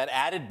there's that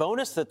added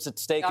bonus that's at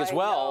stake as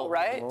well. I know,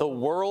 right? The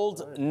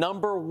world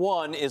number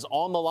 1 is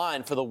on the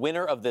line for the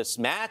winner of this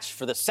match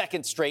for the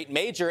 2nd straight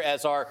major,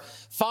 as our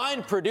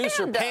fine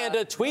producer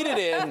Panda tweeted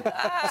in.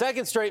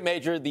 2nd straight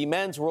major, the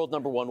men's world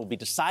number 1 will be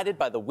decided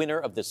by the winner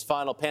of this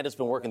final. Panda's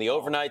been working the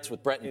overnights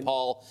with Brett and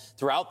Paul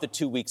throughout the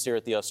 2 weeks here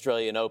at the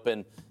Australian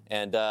Open.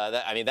 And,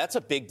 that's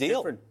a big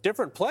deal.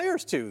 Different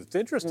players, too. It's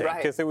interesting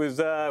because it was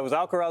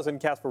Alcaraz and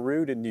Casper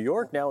Ruud in New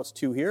York. Now it's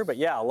 2 here. But,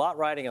 a lot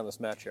riding on this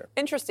match here.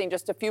 Interesting.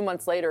 Just a few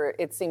months later,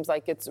 it seems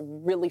like it's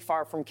really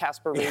far from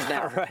Casper Ruud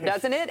now,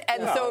 doesn't it?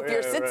 And so if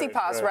you're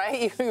Tsitsipas,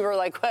 right, you were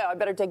like, well, I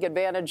better take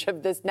advantage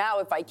of this now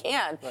if I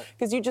can,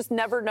 because you just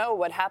never know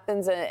what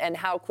happens and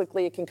how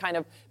quickly it can kind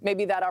of,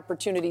 maybe that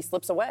opportunity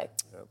slips away.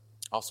 Yep.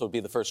 Also would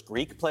be the first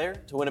Greek player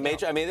to win a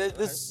major. I mean,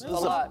 this is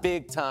a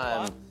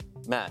big-time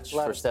match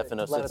for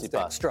Stefanos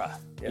Tsitsipas. Extra.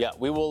 Yeah,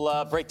 we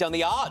will break down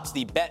the odds,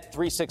 the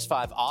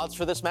Bet365 odds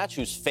for this match,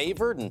 who's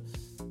favored and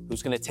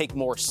who's going to take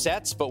more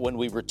sets. But when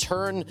we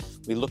return,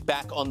 we look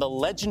back on the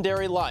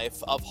legendary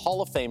life of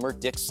Hall of Famer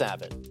Dick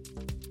Savitt.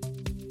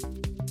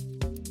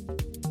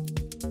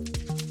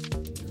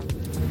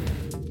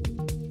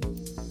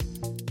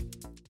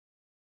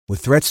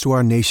 With threats to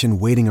our nation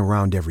waiting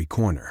around every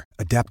corner,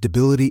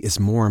 adaptability is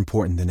more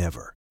important than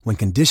ever. When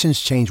conditions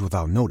change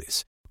without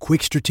notice,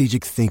 quick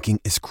strategic thinking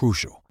is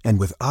crucial. And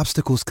with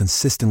obstacles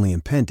consistently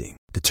impending,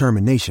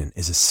 determination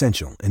is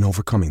essential in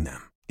overcoming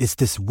them. It's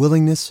this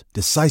willingness,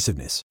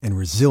 decisiveness, and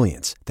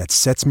resilience that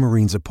sets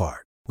Marines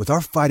apart. With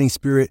our fighting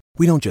spirit,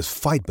 we don't just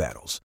fight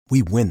battles,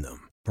 we win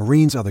them.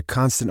 Marines are the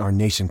constant our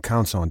nation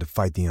counts on to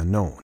fight the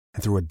unknown.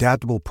 And through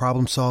adaptable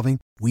problem solving,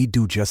 we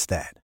do just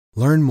that.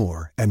 Learn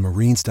more at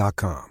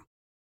marines.com.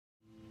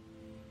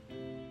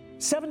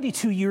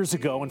 72 years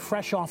ago, and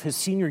fresh off his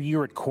senior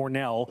year at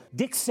Cornell,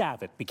 Dick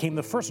Savitt became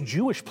the first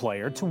Jewish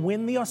player to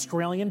win the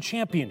Australian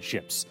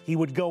Championships. He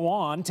would go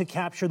on to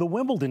capture the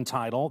Wimbledon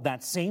title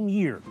that same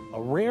year,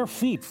 a rare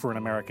feat for an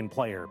American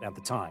player at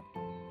the time.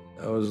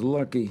 I was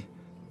lucky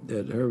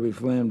that Herbie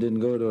Flam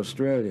didn't go to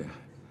Australia,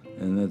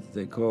 and that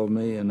they called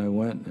me, and I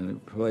went and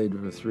I played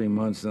for 3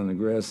 months on the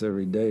grass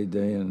every day,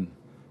 day and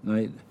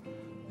night,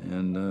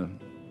 and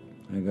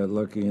I got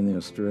lucky in the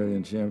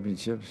Australian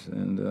Championships,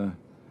 and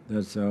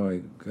that's how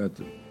I got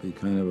to be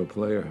kind of a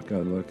player.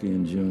 Got lucky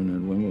in June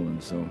at Wimbledon,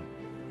 so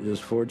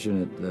just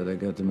fortunate that I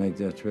got to make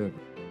that trip.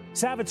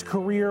 Savit's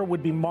career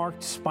would be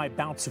marked by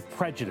bouts of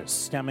prejudice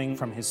stemming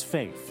from his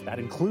faith. That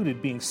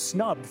included being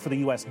snubbed for the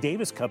U.S.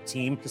 Davis Cup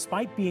team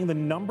despite being the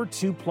number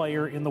 2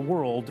 player in the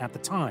world at the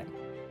time.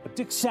 But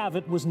Dick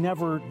Savit was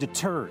never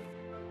deterred.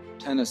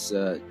 Tennis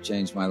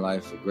changed my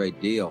life a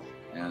great deal,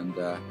 and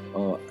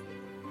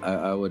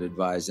I would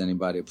advise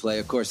anybody to play.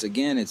 Of course,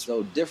 again, it's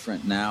so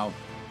different now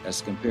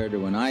as compared to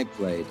when I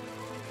played.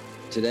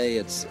 Today,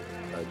 it's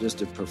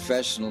just a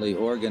professionally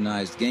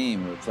organized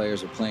game where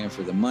players are playing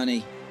for the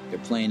money. They're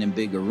playing in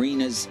big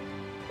arenas.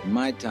 In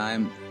my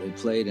time, they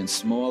played in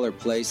smaller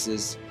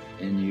places,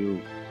 and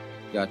you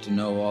got to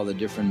know all the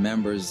different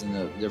members and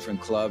the different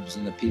clubs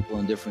and the people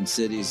in different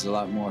cities, a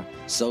lot more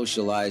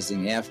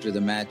socializing after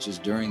the matches,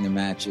 during the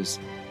matches.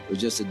 It was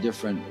just a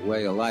different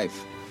way of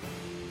life.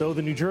 Though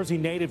the New Jersey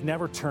native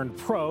never turned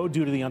pro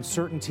due to the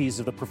uncertainties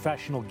of the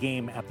professional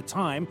game at the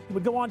time, he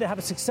would go on to have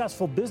a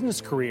successful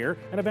business career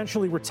and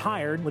eventually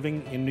retired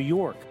living in New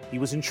York. He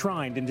was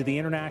enshrined into the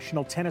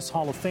International Tennis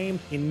Hall of Fame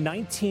in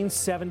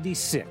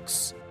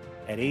 1976.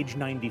 At age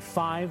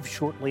 95,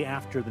 shortly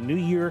after the new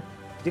year,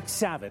 Dick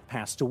Savit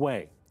passed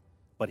away.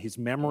 But his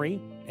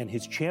memory and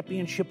his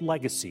championship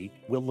legacy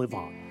will live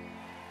on.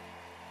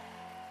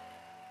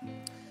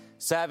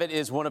 Savit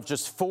is one of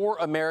just 4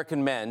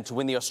 American men to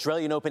win the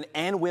Australian Open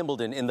and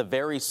Wimbledon in the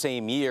very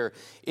same year.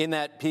 In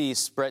that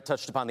piece, Brett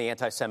touched upon the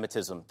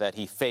anti-Semitism that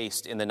he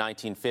faced in the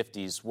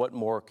 1950s. What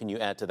more can you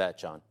add to that,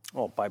 John?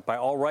 Well, by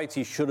all rights,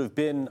 he should have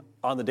been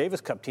on the Davis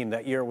Cup team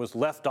that year, was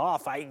left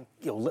off.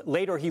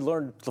 Later, he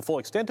learned the full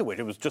extent of it.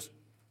 It was just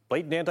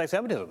blatant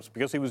anti-Semitism.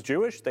 Because he was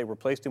Jewish, they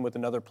replaced him with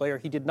another player.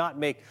 He did not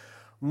make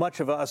much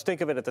of a stink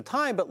of it at the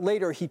time, but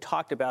later he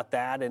talked about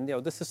that. And,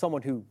 this is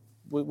someone who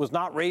was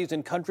not raised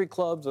in country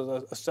clubs, as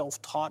a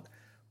self-taught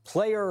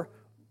player.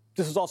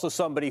 This is also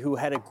somebody who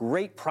had a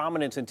great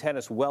prominence in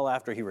tennis well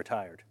after he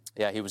retired.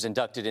 Yeah, he was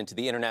inducted into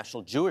the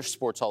International Jewish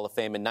Sports Hall of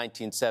Fame in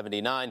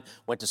 1979,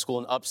 went to school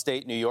in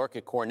upstate New York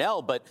at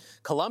Cornell, but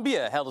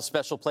Columbia held a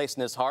special place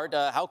in his heart.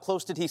 How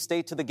close did he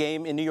stay to the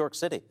game in New York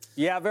City?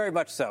 Yeah, very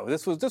much so.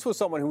 This was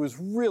someone who was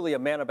really a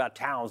man about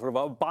town, sort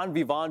of a bon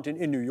vivant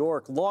in New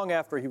York. Long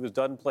after he was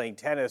done playing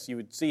tennis, you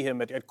would see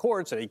him at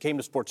courts, and he came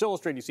to Sports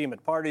Illustrated, you see him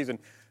at parties, and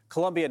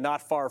Columbia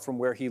not far from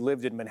where he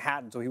lived in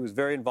Manhattan, so he was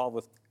very involved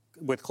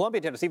with Columbia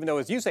tennis, even though,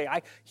 as you say,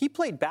 he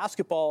played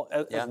basketball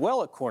as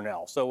well at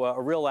Cornell, so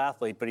a real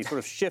athlete, but he sort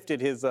of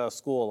shifted his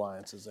school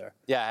alliances there.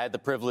 Yeah, I had the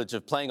privilege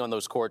of playing on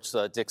those courts,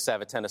 Dick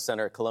Savit Tennis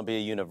Center at Columbia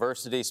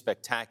University.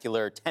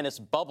 Spectacular tennis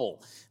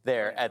bubble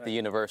there at the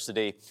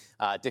university.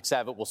 Dick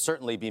Savit will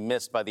certainly be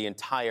missed by the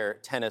entire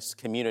tennis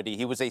community.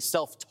 He was a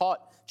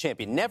self-taught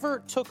champion. Never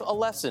took a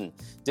lesson,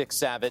 Dick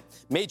Savit.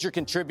 Major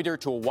contributor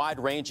to a wide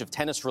range of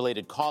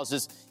tennis-related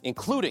causes,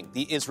 including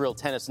the Israel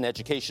Tennis and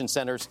Education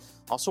Centers.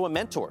 Also a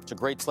mentor to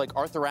greats like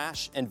Arthur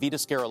Ashe and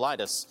Vitas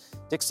Gerulaitis.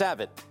 Dick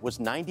Savit was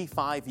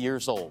 95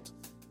 years old.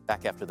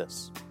 Back after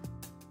this.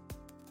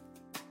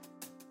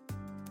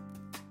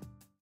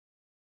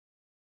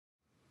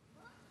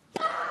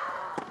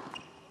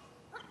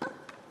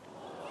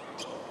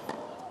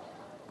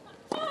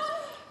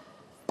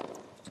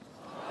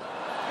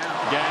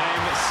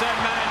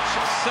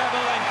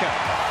 Sabalenka.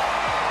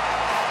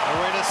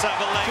 Aryna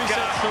Sabalenka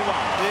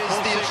is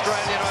the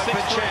Australian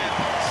Open champ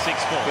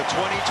for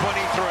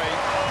 2023.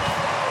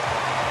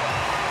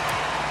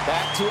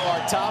 Back to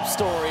our top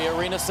story.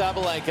 Aryna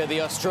Sabalenka,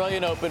 the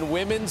Australian Open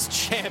women's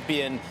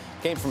champion,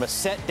 came from a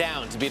set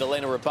down to beat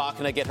Elena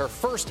Rybakina, get her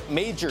first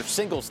major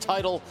singles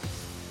title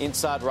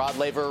inside Rod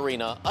Laver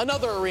Arena.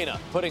 Another arena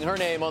putting her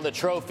name on the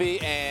trophy,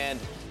 and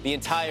the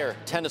entire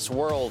tennis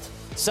world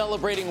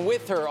celebrating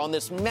with her on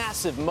this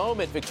massive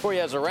moment.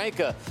 Victoria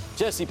Azarenka,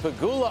 Jessie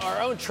Pegula,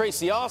 our own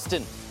Tracy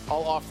Austin,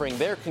 all offering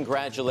their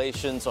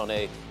congratulations on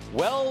a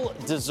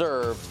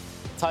well-deserved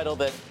title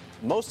that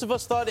most of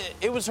us thought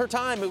it was her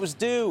time. It was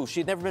due.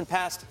 She'd never been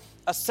past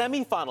a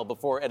semifinal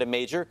before at a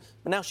major,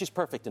 but now she's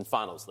perfect in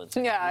finals,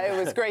 Lindsay. Yeah,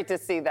 it was great to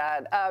see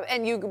that.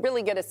 And you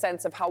really get a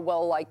sense of how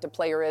well-liked a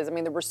player is. I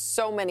mean, there were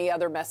so many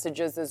other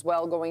messages as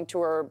well going to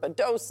her.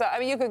 Badosa, I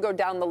mean, you could go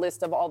down the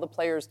list of all the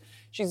players.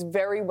 She's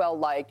very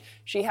well-liked.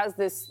 She has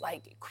this,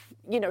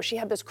 she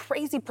had this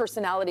crazy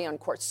personality on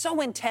court,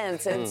 so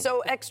intense and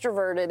so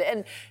extroverted,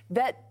 and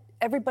that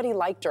everybody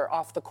liked her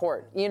off the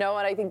court, and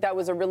I think that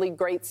was a really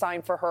great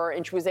sign for her,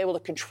 and she was able to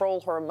control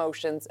her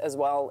emotions as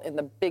well in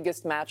the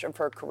biggest match of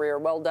her career.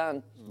 Well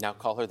done. Now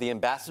call her the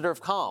ambassador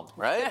of calm,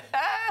 right?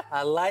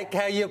 I like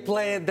how you're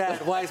playing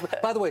that, Wise.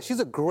 By the way, she's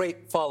a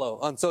great follow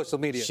on social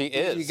media. She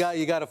is.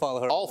 You got to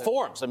follow her. All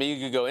forms. I mean,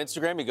 you could go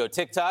Instagram, you go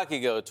TikTok,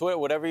 you go Twitter,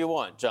 whatever you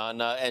want, John.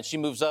 And she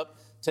moves up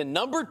to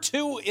number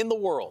 2 in the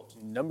world.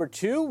 Number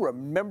 2,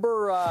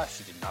 remember,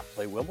 she did not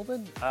play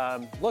Wimbledon.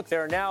 Look,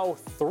 there are now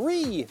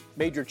 3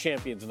 major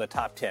champions in the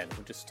top 10,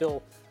 which is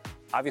still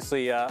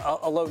Obviously,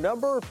 a low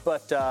number,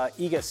 but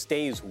Iga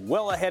stays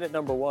well ahead at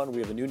number 1. We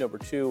have a new number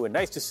 2, and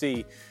nice to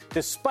see,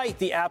 despite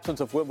the absence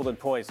of Wimbledon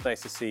points,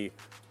 nice to see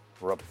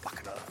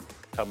Rybakina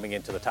coming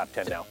into the top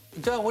 10 now.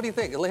 John, what do you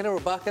think? Elena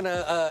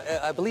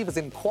Rybakina, I believe, is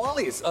in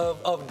qualies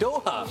of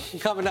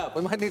Doha coming up.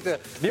 We might need to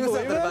do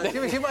something about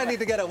it. She might need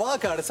to get a wild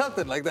card or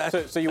something like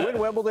that. So you win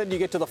Wimbledon, you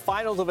get to the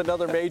finals of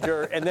another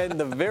major, and then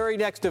the very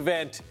next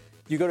event,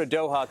 you go to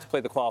Doha to play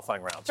the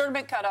qualifying rounds.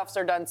 Tournament cutoffs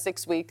are done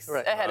 6 weeks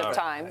ahead of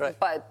time,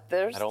 but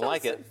there's still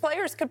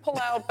players could pull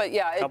out. But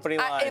yeah, if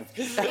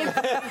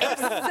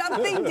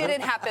something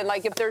didn't happen,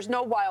 like if there's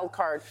no wild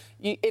card,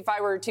 if I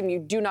were a team, you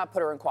do not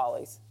put her in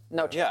qualies.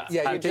 No chance.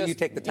 Yeah, you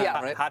take the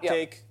time, right? Hot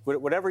take,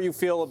 whatever you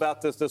feel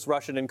about this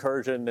Russian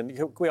incursion,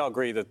 and we all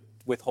agree that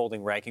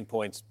withholding ranking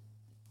points,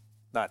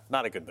 not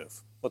a good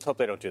move. Let's hope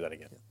they don't do that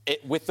again.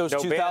 With those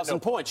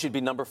 2,000 points, she'd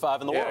be number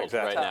 5 in the world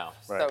exactly. right now.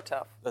 So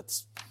tough.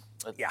 That's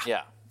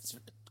yeah.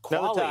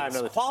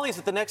 Qualies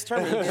at the next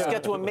tournament. You just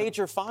get to a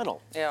major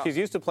final. Yeah. She's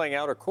used to playing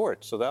outer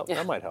court, so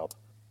that might help.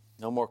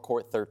 No more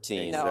court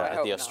 13 No,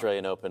 at the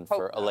Australian Open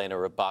for Elena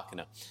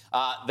Rybakina.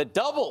 The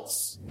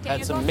doubles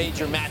had some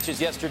major matches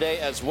yesterday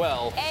as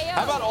well.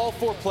 How about all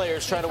 4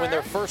 players trying to win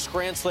their first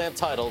Grand Slam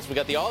titles? We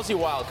got the Aussie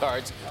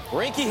wildcards,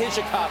 Rinky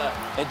Hijikata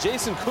and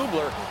Jason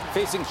Kubler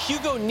facing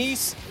Hugo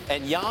Nice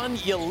and Jan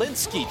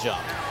Jelinski.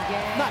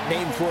 Not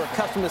names we're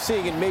accustomed to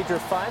seeing in major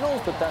finals,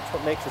 but that's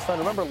what makes it fun.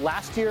 Remember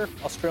last year,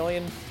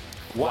 Australian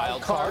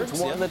wildcards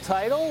won the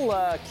title,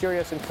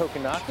 Kyrgios and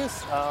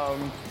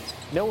Kokkinakis.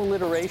 No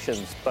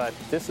alliterations, but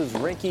this is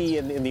Rinky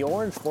in the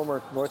orange, former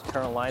North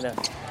Carolina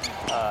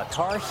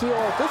Tar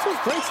Heel. This was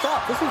great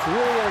stuff. This was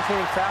really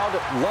entertaining crowd.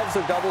 Loves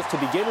their doubles to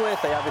begin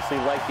with. They obviously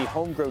like the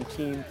homegrown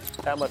team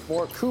that much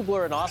more.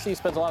 Kubler, an Aussie,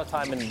 spends a lot of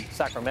time in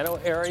Sacramento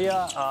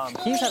area.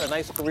 He's had a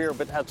nice career,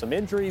 but had some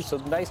injuries, so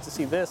nice to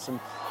see this. And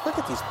look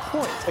at these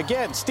points.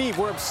 Again, Steve,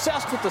 we're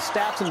obsessed with the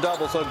stats and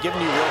doubles, so I'm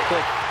giving you real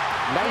quick.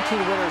 19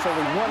 winners,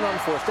 only 1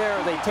 unforced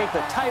error. They take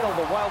the title,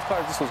 the wild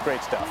cards. This was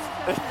great stuff.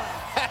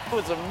 That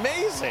was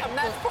amazing. A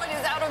match point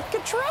is out of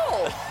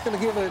control. Going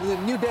to give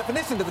a new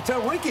definition to the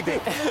term Rinky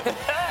Dink.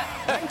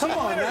 Come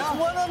on now.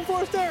 1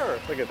 unforced error.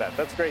 Look at that.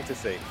 That's great to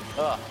see.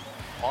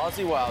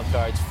 Aussie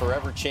wildcards,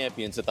 forever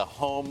champions at the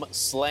home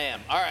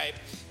slam. All right,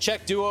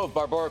 Czech duo of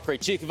Barbora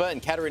Krejcikova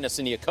and Katerina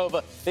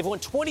Siniakova. They've won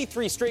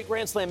 23 straight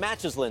Grand Slam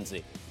matches,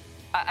 Lindsay.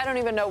 I don't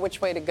even know which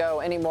way to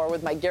go anymore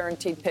with my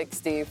guaranteed pick,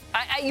 Steve.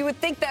 You would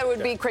think that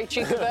would be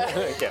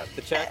Krejcikova. Yeah,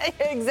 the Czech.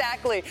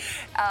 Exactly.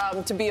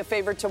 To be a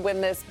favorite to win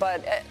this,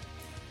 but...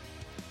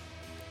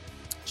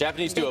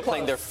 Japanese duo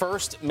playing their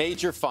first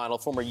major final,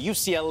 former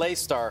UCLA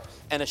star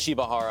Ena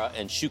Shibahara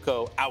and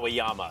Shuko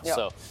Aoyama. Yeah.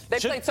 So they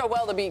played so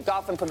well to beat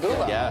Goff and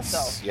Pegula.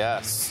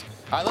 Yes.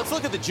 All right, let's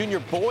look at the junior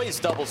boys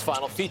doubles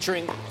final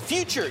featuring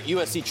future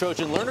USC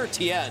Trojan Lerner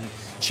Tien.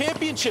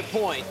 Championship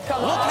point. Look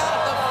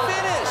at the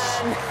finish.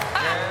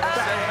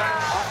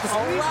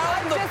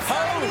 Around the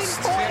post.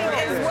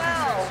 As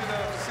well.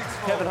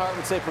 Kevin Hart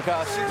would say,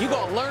 Prakash, you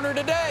gonna learn her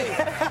today.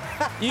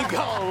 You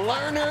gonna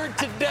learn her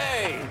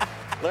today.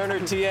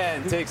 Lerner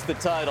Tien takes the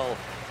title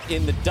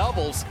in the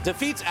doubles,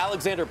 defeats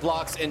Alexander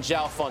Blocks and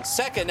João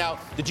Fonseca. Now,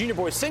 the junior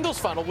boys singles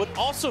final would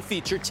also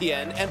feature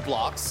Tien and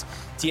Blocks.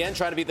 Tien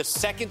trying to be the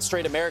second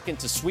straight American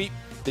to sweep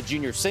the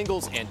junior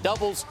singles and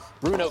doubles.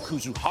 Bruno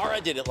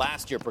Kuzuhara did it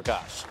last year,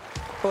 Prakash.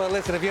 Well,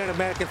 listen, if you're an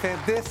American fan,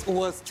 this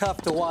was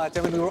tough to watch.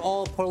 I mean, we were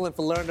all pulling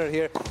for Lerner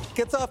here.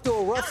 Gets off to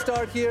a rough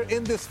start here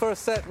in this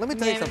first set. Let me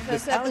tell you something.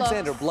 This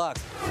Alexander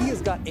Blocks, he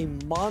has got a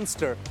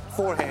monster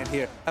forehand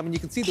here. I mean, you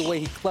can see the way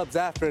he clubs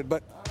after it,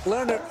 but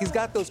Lerner, he's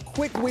got those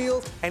quick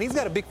wheels, and he's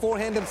got a big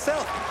forehand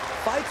himself.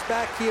 Fights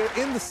back here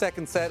in the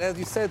second set. As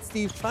you said,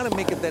 Steve, trying to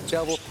make it that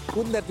double.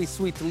 Wouldn't that be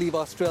sweet to leave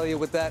Australia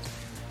with that?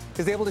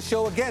 Is able to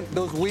show, again,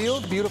 those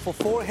wheels, beautiful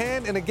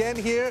forehand, and again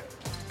here,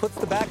 puts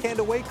the backhand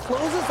away,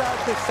 closes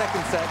out this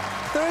second set.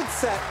 Third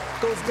set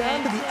goes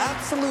down to the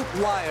absolute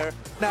wire.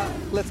 Now,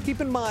 let's keep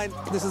in mind,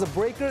 this is a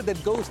breaker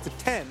that goes to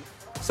 10,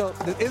 so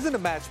there isn't a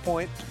match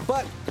point,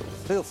 but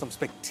still some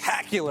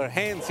spectacular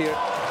hands here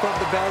from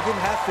the Belgian.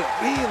 Has to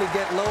really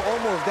get low,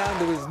 almost down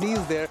to his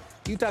knees there.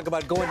 You talk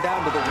about going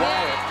down to the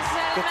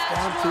wire. Gets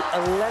down to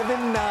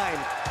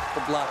 11-9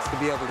 for Blocks to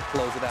be able to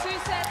close it out.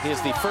 He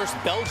is the first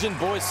Belgian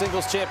boys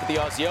singles champ at the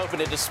Aussie Open.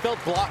 It is spelled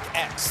Block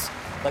X.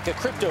 Like a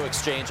crypto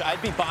exchange,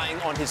 I'd be buying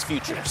on his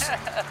futures.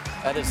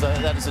 That is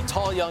a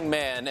tall young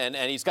man, and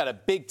he's got a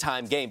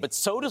big-time game. But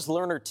so does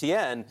Lerner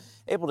Tien,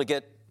 able to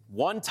get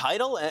one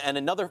title and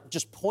another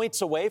just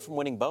points away from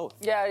winning both.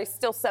 Yeah, he's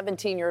still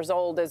 17 years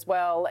old as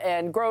well,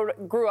 and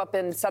grew up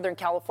in Southern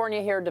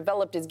California here,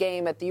 developed his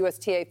game at the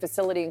USTA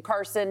facility in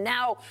Carson.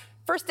 Now,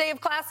 first day of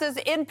classes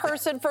in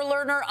person for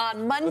Lerner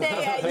on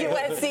Monday at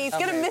USC. He's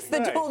going to miss the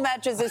dual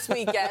matches this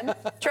weekend,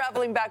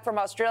 traveling back from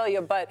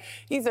Australia, but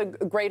he's a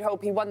great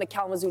hope. He won the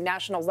Kalamazoo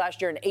Nationals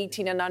last year in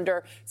 18 and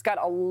under. He's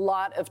got a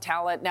lot of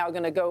talent. Now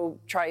going to go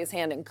try his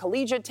hand in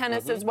collegiate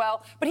tennis as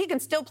well, but he can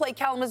still play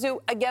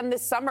Kalamazoo again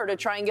this summer to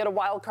try and get a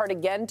wild card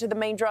again to the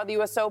main draw of the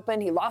U.S. Open.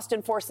 He lost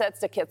in 4 sets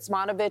to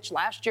Kecmanovic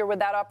last year with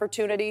that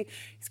opportunity.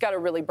 He's got a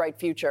really bright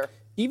future.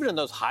 even in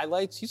those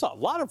highlights, you saw a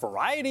lot of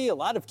variety, a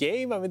lot of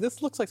game. I mean,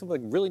 this looks like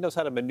someone that really knows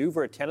how to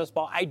maneuver a tennis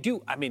ball.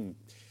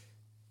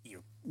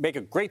 You make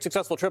a great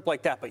successful trip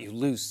like that, but you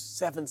lose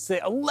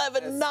 7-6,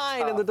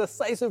 11-9 in the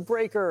decisive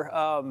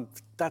breaker.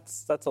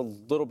 That's a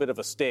little bit of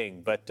a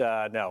sting, but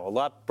no, a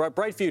lot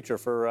bright future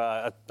for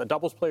a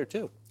doubles player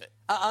too.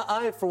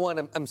 I, for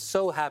one, am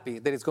so happy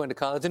that he's going to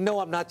college. And no,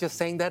 I'm not just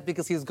saying that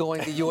because he's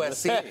going to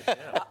USC.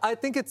 I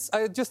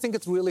just think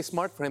it's really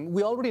smart for him.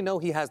 We already know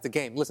he has the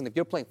game. Listen, if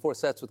you're playing 4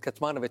 sets with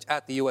Kecmanovic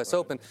at the U.S.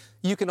 Open,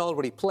 you can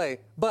already play.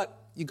 But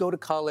you go to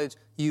college,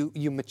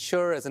 you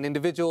mature as an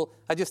individual.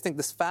 I just think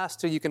this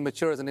faster you can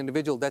mature as an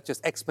individual, that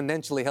just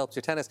exponentially helps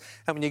your tennis.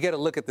 And when you get a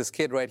look at this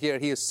kid right here,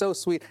 he is so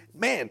sweet.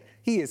 Man,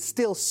 he is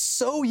still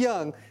so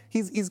young.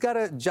 He's got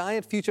a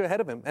giant future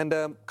ahead of him. And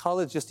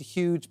college just a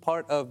huge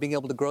part of being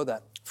able to grow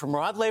that. From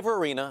Rod Laver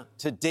Arena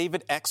to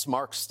David X.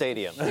 Marks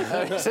Stadium.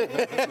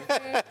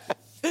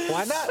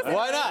 Why not?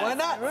 Why not? Why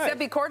not?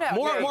 Sebby Courthouse.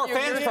 More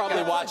fans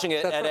probably watching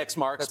it at X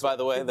Marks, by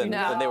the way, than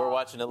they were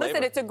watching it later.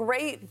 Listen, it's a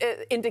great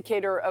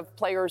indicator of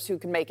players who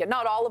can make it.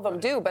 Not all of them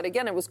do, but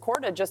again, it was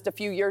Korda just a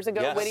few years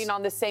ago winning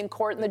on the same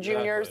court in the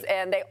juniors.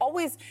 And they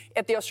always,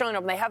 at the Australian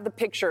Open, they have the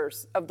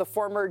pictures of the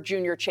former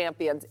junior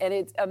champions. And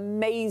it's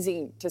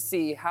amazing to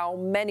see how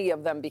many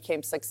of them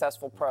became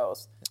successful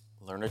pros.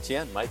 Lerner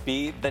Tien might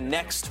be the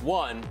next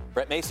one.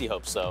 Brett Macy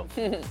hopes so.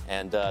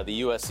 And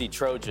the USC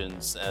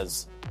Trojans,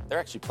 as they're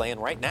actually playing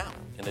right now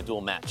in a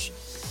dual match.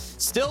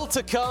 Still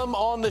to come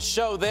on the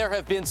show, there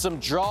have been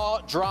some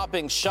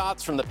jaw-dropping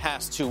shots from the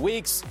past 2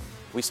 weeks.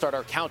 We start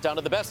our countdown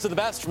to the best of the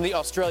best from the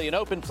Australian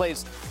Open.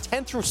 Plays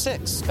 10 through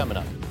 6 coming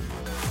up.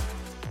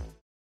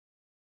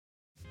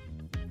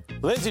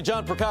 Lindsay,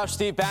 John Prakash,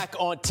 Steve, back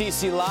on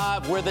TC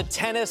Live, where the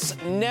tennis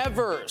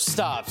never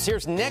stops.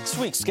 Here's next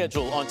week's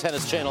schedule on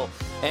Tennis Channel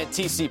and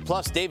TC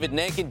Plus. David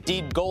Nankin,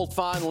 Dean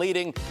Goldfein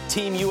leading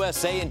Team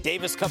USA in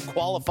Davis Cup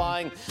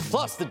qualifying,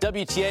 plus the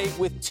WTA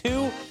with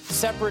 2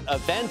 separate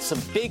events,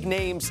 some big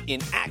names in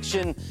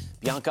action.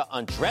 Bianca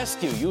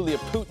Andreescu, Yulia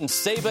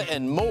Putintseva,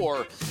 and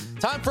more.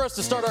 Time for us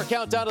to start our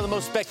countdown to the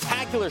most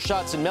spectacular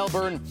shots in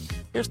Melbourne.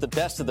 Here's the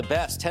best of the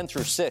best, 10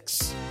 through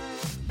 6.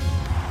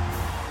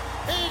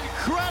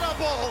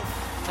 Incredible!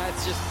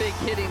 That's just big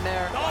hitting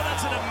there. Oh,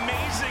 that's an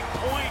amazing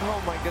point.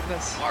 Oh, my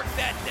goodness. Mark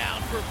that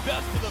down for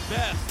best of the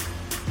best.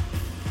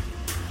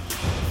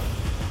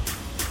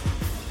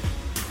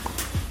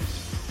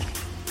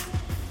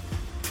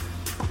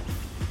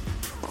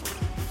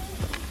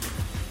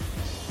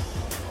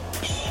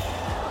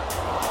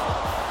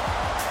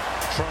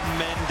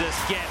 Tremendous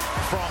get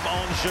from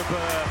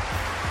Onjabeur.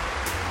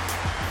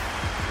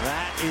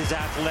 That is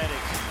athletic.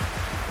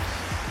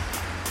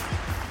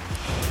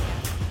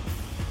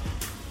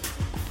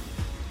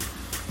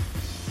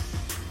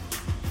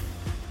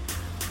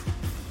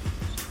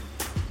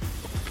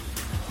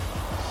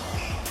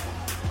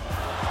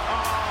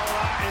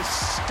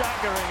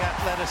 Staggering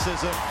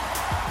athleticism.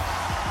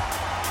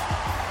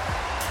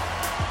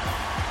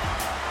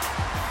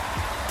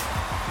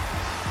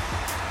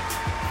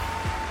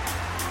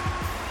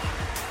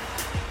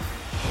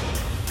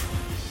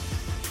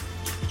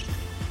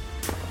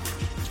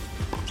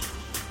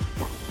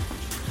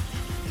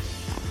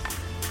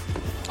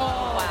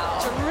 Oh, wow.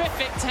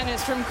 Terrific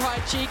tennis from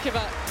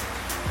Krejcikova.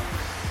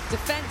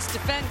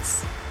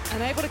 Defense,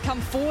 and able to come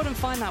forward and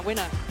find that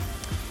winner.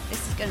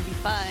 This is going to be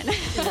fun.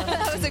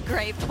 That was a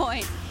great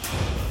point.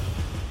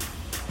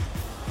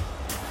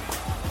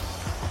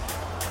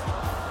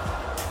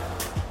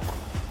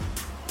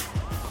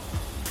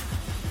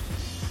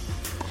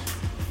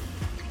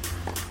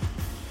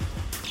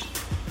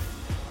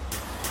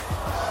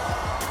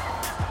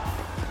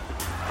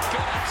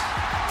 Got it.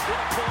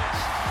 What a point.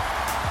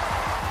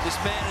 This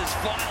man has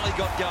finally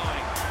got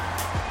going.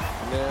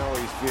 Now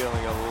he's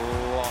feeling a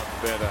lot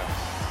better.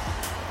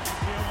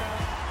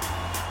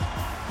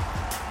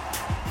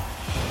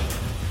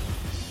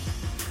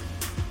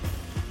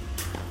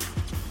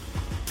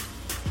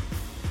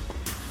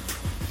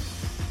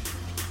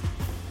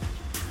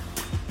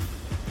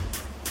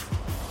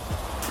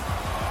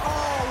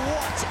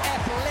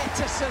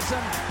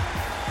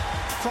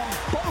 From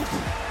both.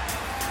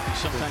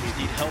 Sometimes you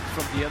need help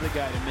from the other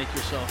guy to make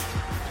yourself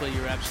play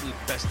your absolute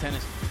best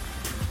tennis.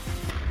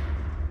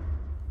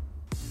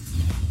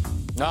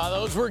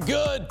 Those were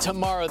good.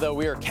 Tomorrow, though,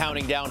 we are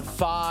counting down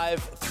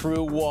 5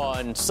 through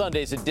 1.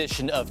 Sunday's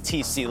edition of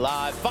TC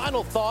Live.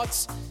 Final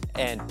thoughts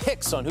and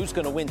picks on who's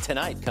going to win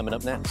tonight coming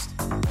up next.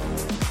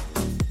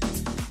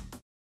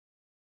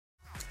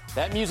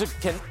 That music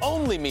can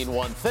only mean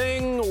one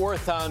thing.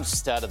 Werthan's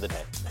stat of the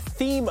day. The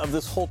theme of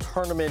this whole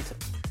tournament,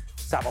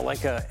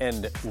 Sabalenka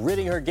and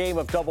ridding her game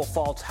of double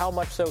faults. How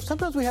much so?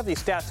 Sometimes we have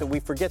these stats and we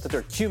forget that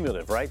they're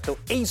cumulative, right? So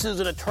aces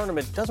in a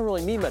tournament doesn't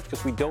really mean much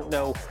because we don't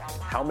know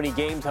how many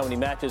games, how many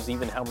matches,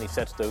 even how many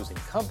sets those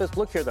encompass.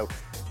 Look here, though.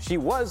 She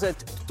was at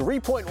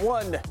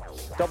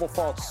 3.1 double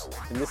faults,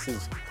 and this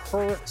is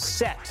per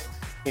set.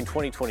 in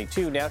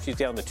 2022. Now she's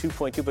down to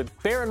 2.2. But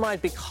bear in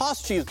mind, because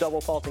she is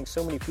double faulting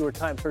so many fewer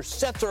times, her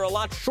sets are a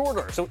lot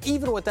shorter. So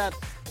even with that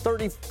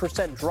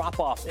 30% drop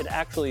off, it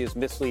actually is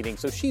misleading.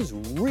 So she's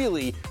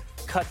really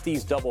cut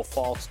these double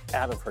faults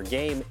out of her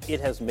game. It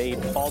has made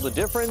all the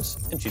difference,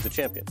 and she's a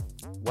champion.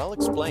 Well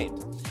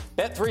explained.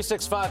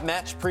 Bet365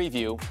 match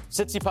preview.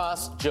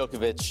 Tsitsipas,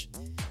 Djokovic.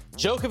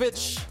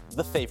 Djokovic,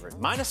 the favorite.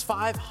 Minus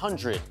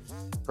 500.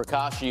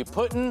 Prakash, are you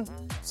putting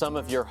some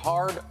of your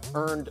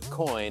hard-earned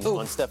coin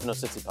on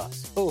Stefanos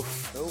Tsitsipas?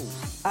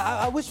 Oof.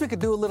 I wish we could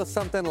do a little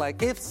something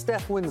like if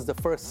Steph wins the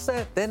first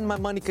set, then my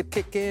money could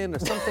kick in or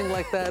something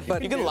like that.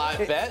 But you can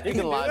live bet. You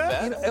can live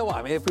bet. You know, well,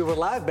 I mean, if we were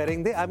live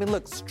betting,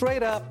 look,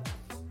 straight up,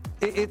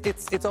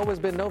 it's always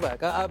been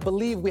Novak. I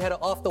believe we had an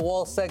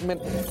off-the-wall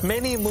segment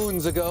many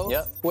moons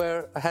ago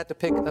where I had to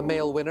pick a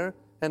male winner.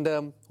 And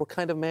what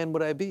kind of man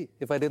would I be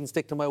if I didn't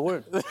stick to my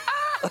word?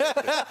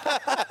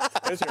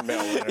 There's your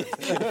male winner.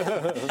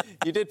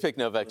 You did pick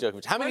Novak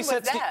Djokovic. How many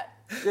sets?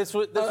 This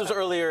was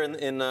earlier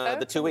in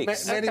the 2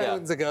 weeks. Many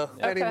moons ago.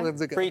 Many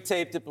moons ago.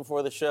 Pre-taped it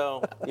before the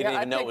show. You didn't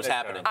even know what was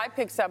happening. I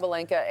picked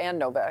Sabalenka and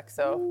Novak,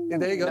 so.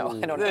 There you go.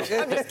 No, I don't know.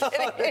 I'm just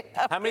kidding.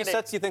 How many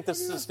sets do you think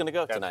this is going to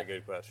go tonight? That's a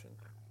good question.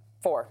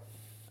 4.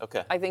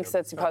 Okay. I think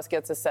Tsitsipas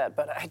gets a set,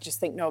 but I just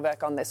think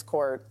Novak on this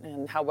court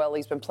and how well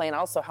he's been playing,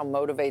 also how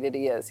motivated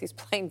he is. He's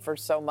playing for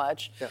so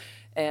much,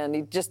 and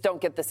you just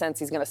don't get the sense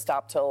he's going to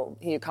stop till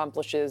he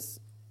accomplishes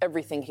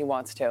everything he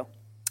wants to.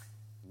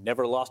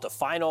 Never lost a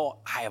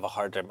final. I have a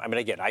hard time. I mean,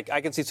 again, I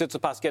can see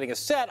Tsitsipas getting a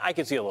set. I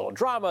can see a little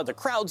drama. The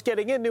crowd's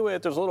getting into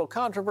it. There's a little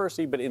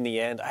controversy. But in the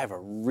end, I have a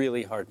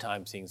really hard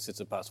time seeing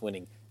Tsitsipas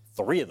winning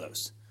 3 of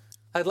those.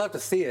 I'd love to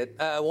see it.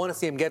 I want to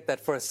see him get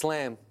that first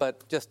slam,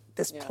 but just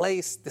this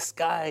place, this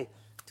guy,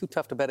 too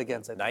tough to bet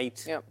against at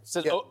night.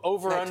 So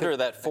over under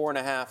that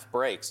 4.5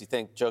 breaks. You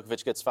think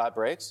Djokovic gets 5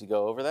 breaks? You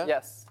go over that?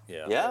 Yes.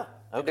 Yeah.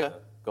 Okay.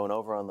 Going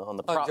over on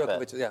the prop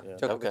Djokovic, bet.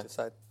 Djokovic's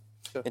side.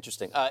 Sure.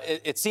 Interesting.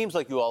 It seems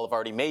like you all have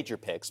already made your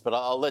picks, but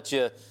I'll let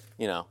you,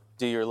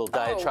 do your little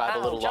diatribe a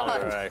little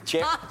longer. Right.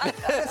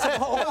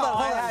 Hold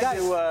on,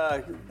 guys.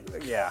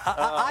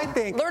 I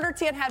think Lerner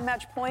Tien had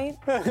match point.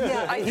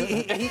 Yeah,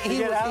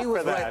 he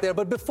was right there.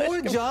 But before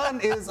John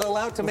is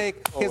allowed to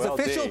make his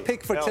official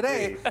pick for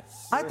today,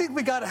 I think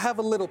we got to have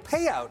a little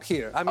payout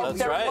here. I mean,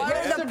 that's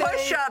right. The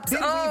push-ups.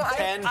 10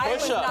 I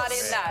was push-ups. not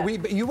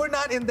in that. You were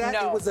not in that.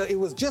 No. It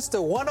was just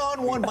a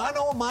one-on-one,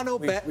 mano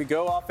bet. We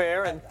go off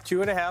air in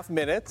 2.5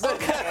 minutes.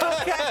 Okay.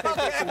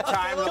 Some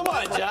time. Come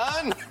on,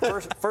 John.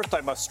 First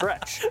I must stretch.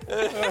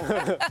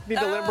 Need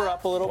to limber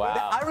up a little bit.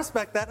 I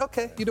respect that.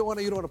 Okay, you don't want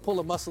to pull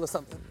a muscle or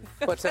something.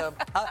 But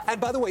and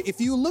by the way,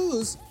 if you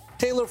lose,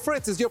 Taylor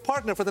Fritz is your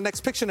partner for the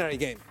next Pictionary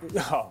game.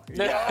 Oh,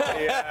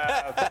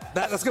 yeah.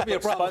 That's gonna be a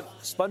problem.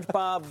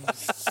 SpongeBob.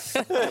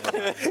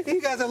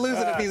 You guys are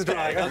losing if he's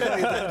drawing. I'll tell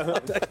you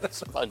that.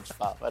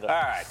 SpongeBob. All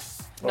right.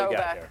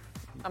 Novak.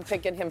 I'm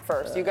picking him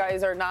first. You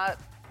guys are not.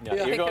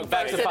 You're going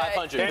back to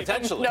 500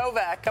 potentially.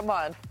 Novak, come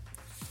on. Do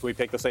we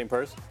pick the same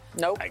person?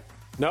 Nope.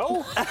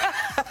 No?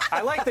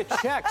 I like the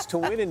Czechs to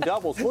win in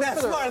doubles.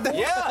 That's smart.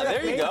 Yeah,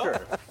 there you go.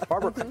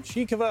 Barbara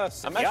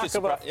Krejcikova, I'm actually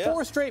surprised.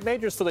 4 straight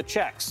majors for the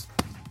Czechs.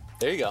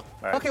 There you go.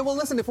 Right. Okay, well,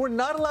 listen, if we're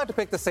not allowed to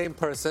pick the same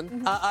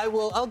person,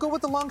 I'll go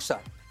with the long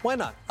shot. Why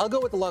not? I'll go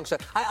with the long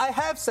shot. I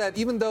have said,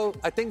 even though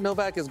I think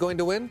Novak is going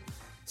to win,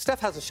 Steph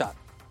has a shot.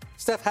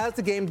 Steph has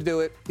the game to do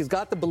it. He's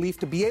got the belief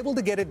to be able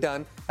to get it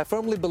done. I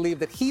firmly believe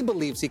that he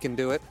believes he can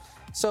do it.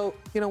 So,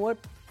 you know what?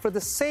 For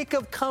the sake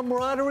of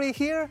camaraderie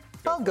here,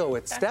 I'll go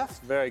with Steph.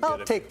 Very good.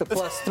 I'll take the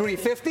plus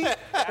 350.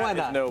 Why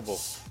not? Noble.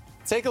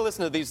 Take a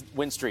listen to these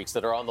win streaks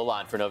that are on the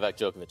line for Novak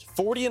Djokovic.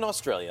 40 in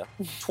Australia,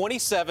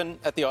 27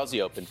 at the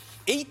Aussie Open,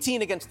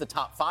 18 against the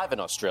top 5 in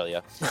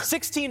Australia,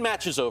 16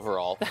 matches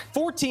overall,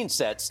 14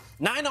 sets,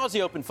 9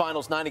 Aussie Open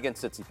finals, 9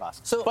 against Tsitsipas.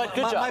 So but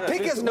good job. My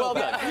pick is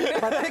Novak.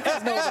 My pick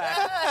is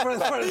Novak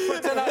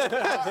for tonight.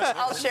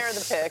 I'll share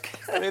the pick.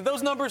 I mean,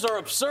 those numbers are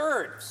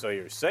absurd. So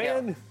you're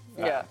saying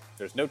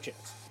there's no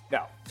chance.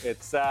 No,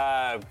 it's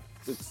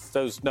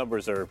those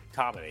numbers are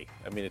comedy.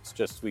 I mean, it's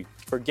just we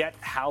forget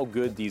how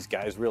good these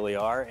guys really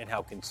are and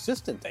how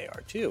consistent they are,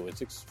 too.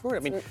 It's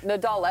extraordinary. I mean,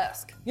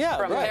 Nadal-esque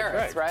from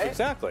Paris, right?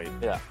 Exactly.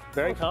 Yeah.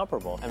 Very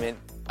comparable. I mean,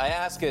 I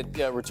ask it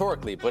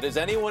rhetorically, but is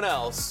anyone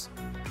else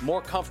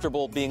more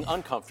comfortable being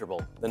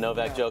uncomfortable than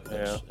Novak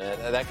Djokovic?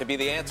 That could be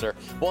the answer.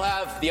 We'll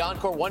have the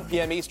encore 1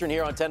 p.m. Eastern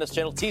here on Tennis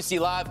Channel, TC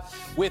Live,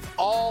 with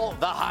all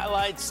the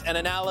highlights and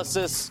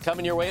analysis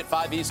coming your way at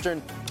 5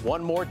 Eastern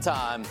one more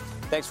time.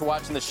 Thanks for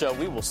watching the show.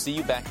 We will see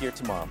you back here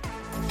tomorrow.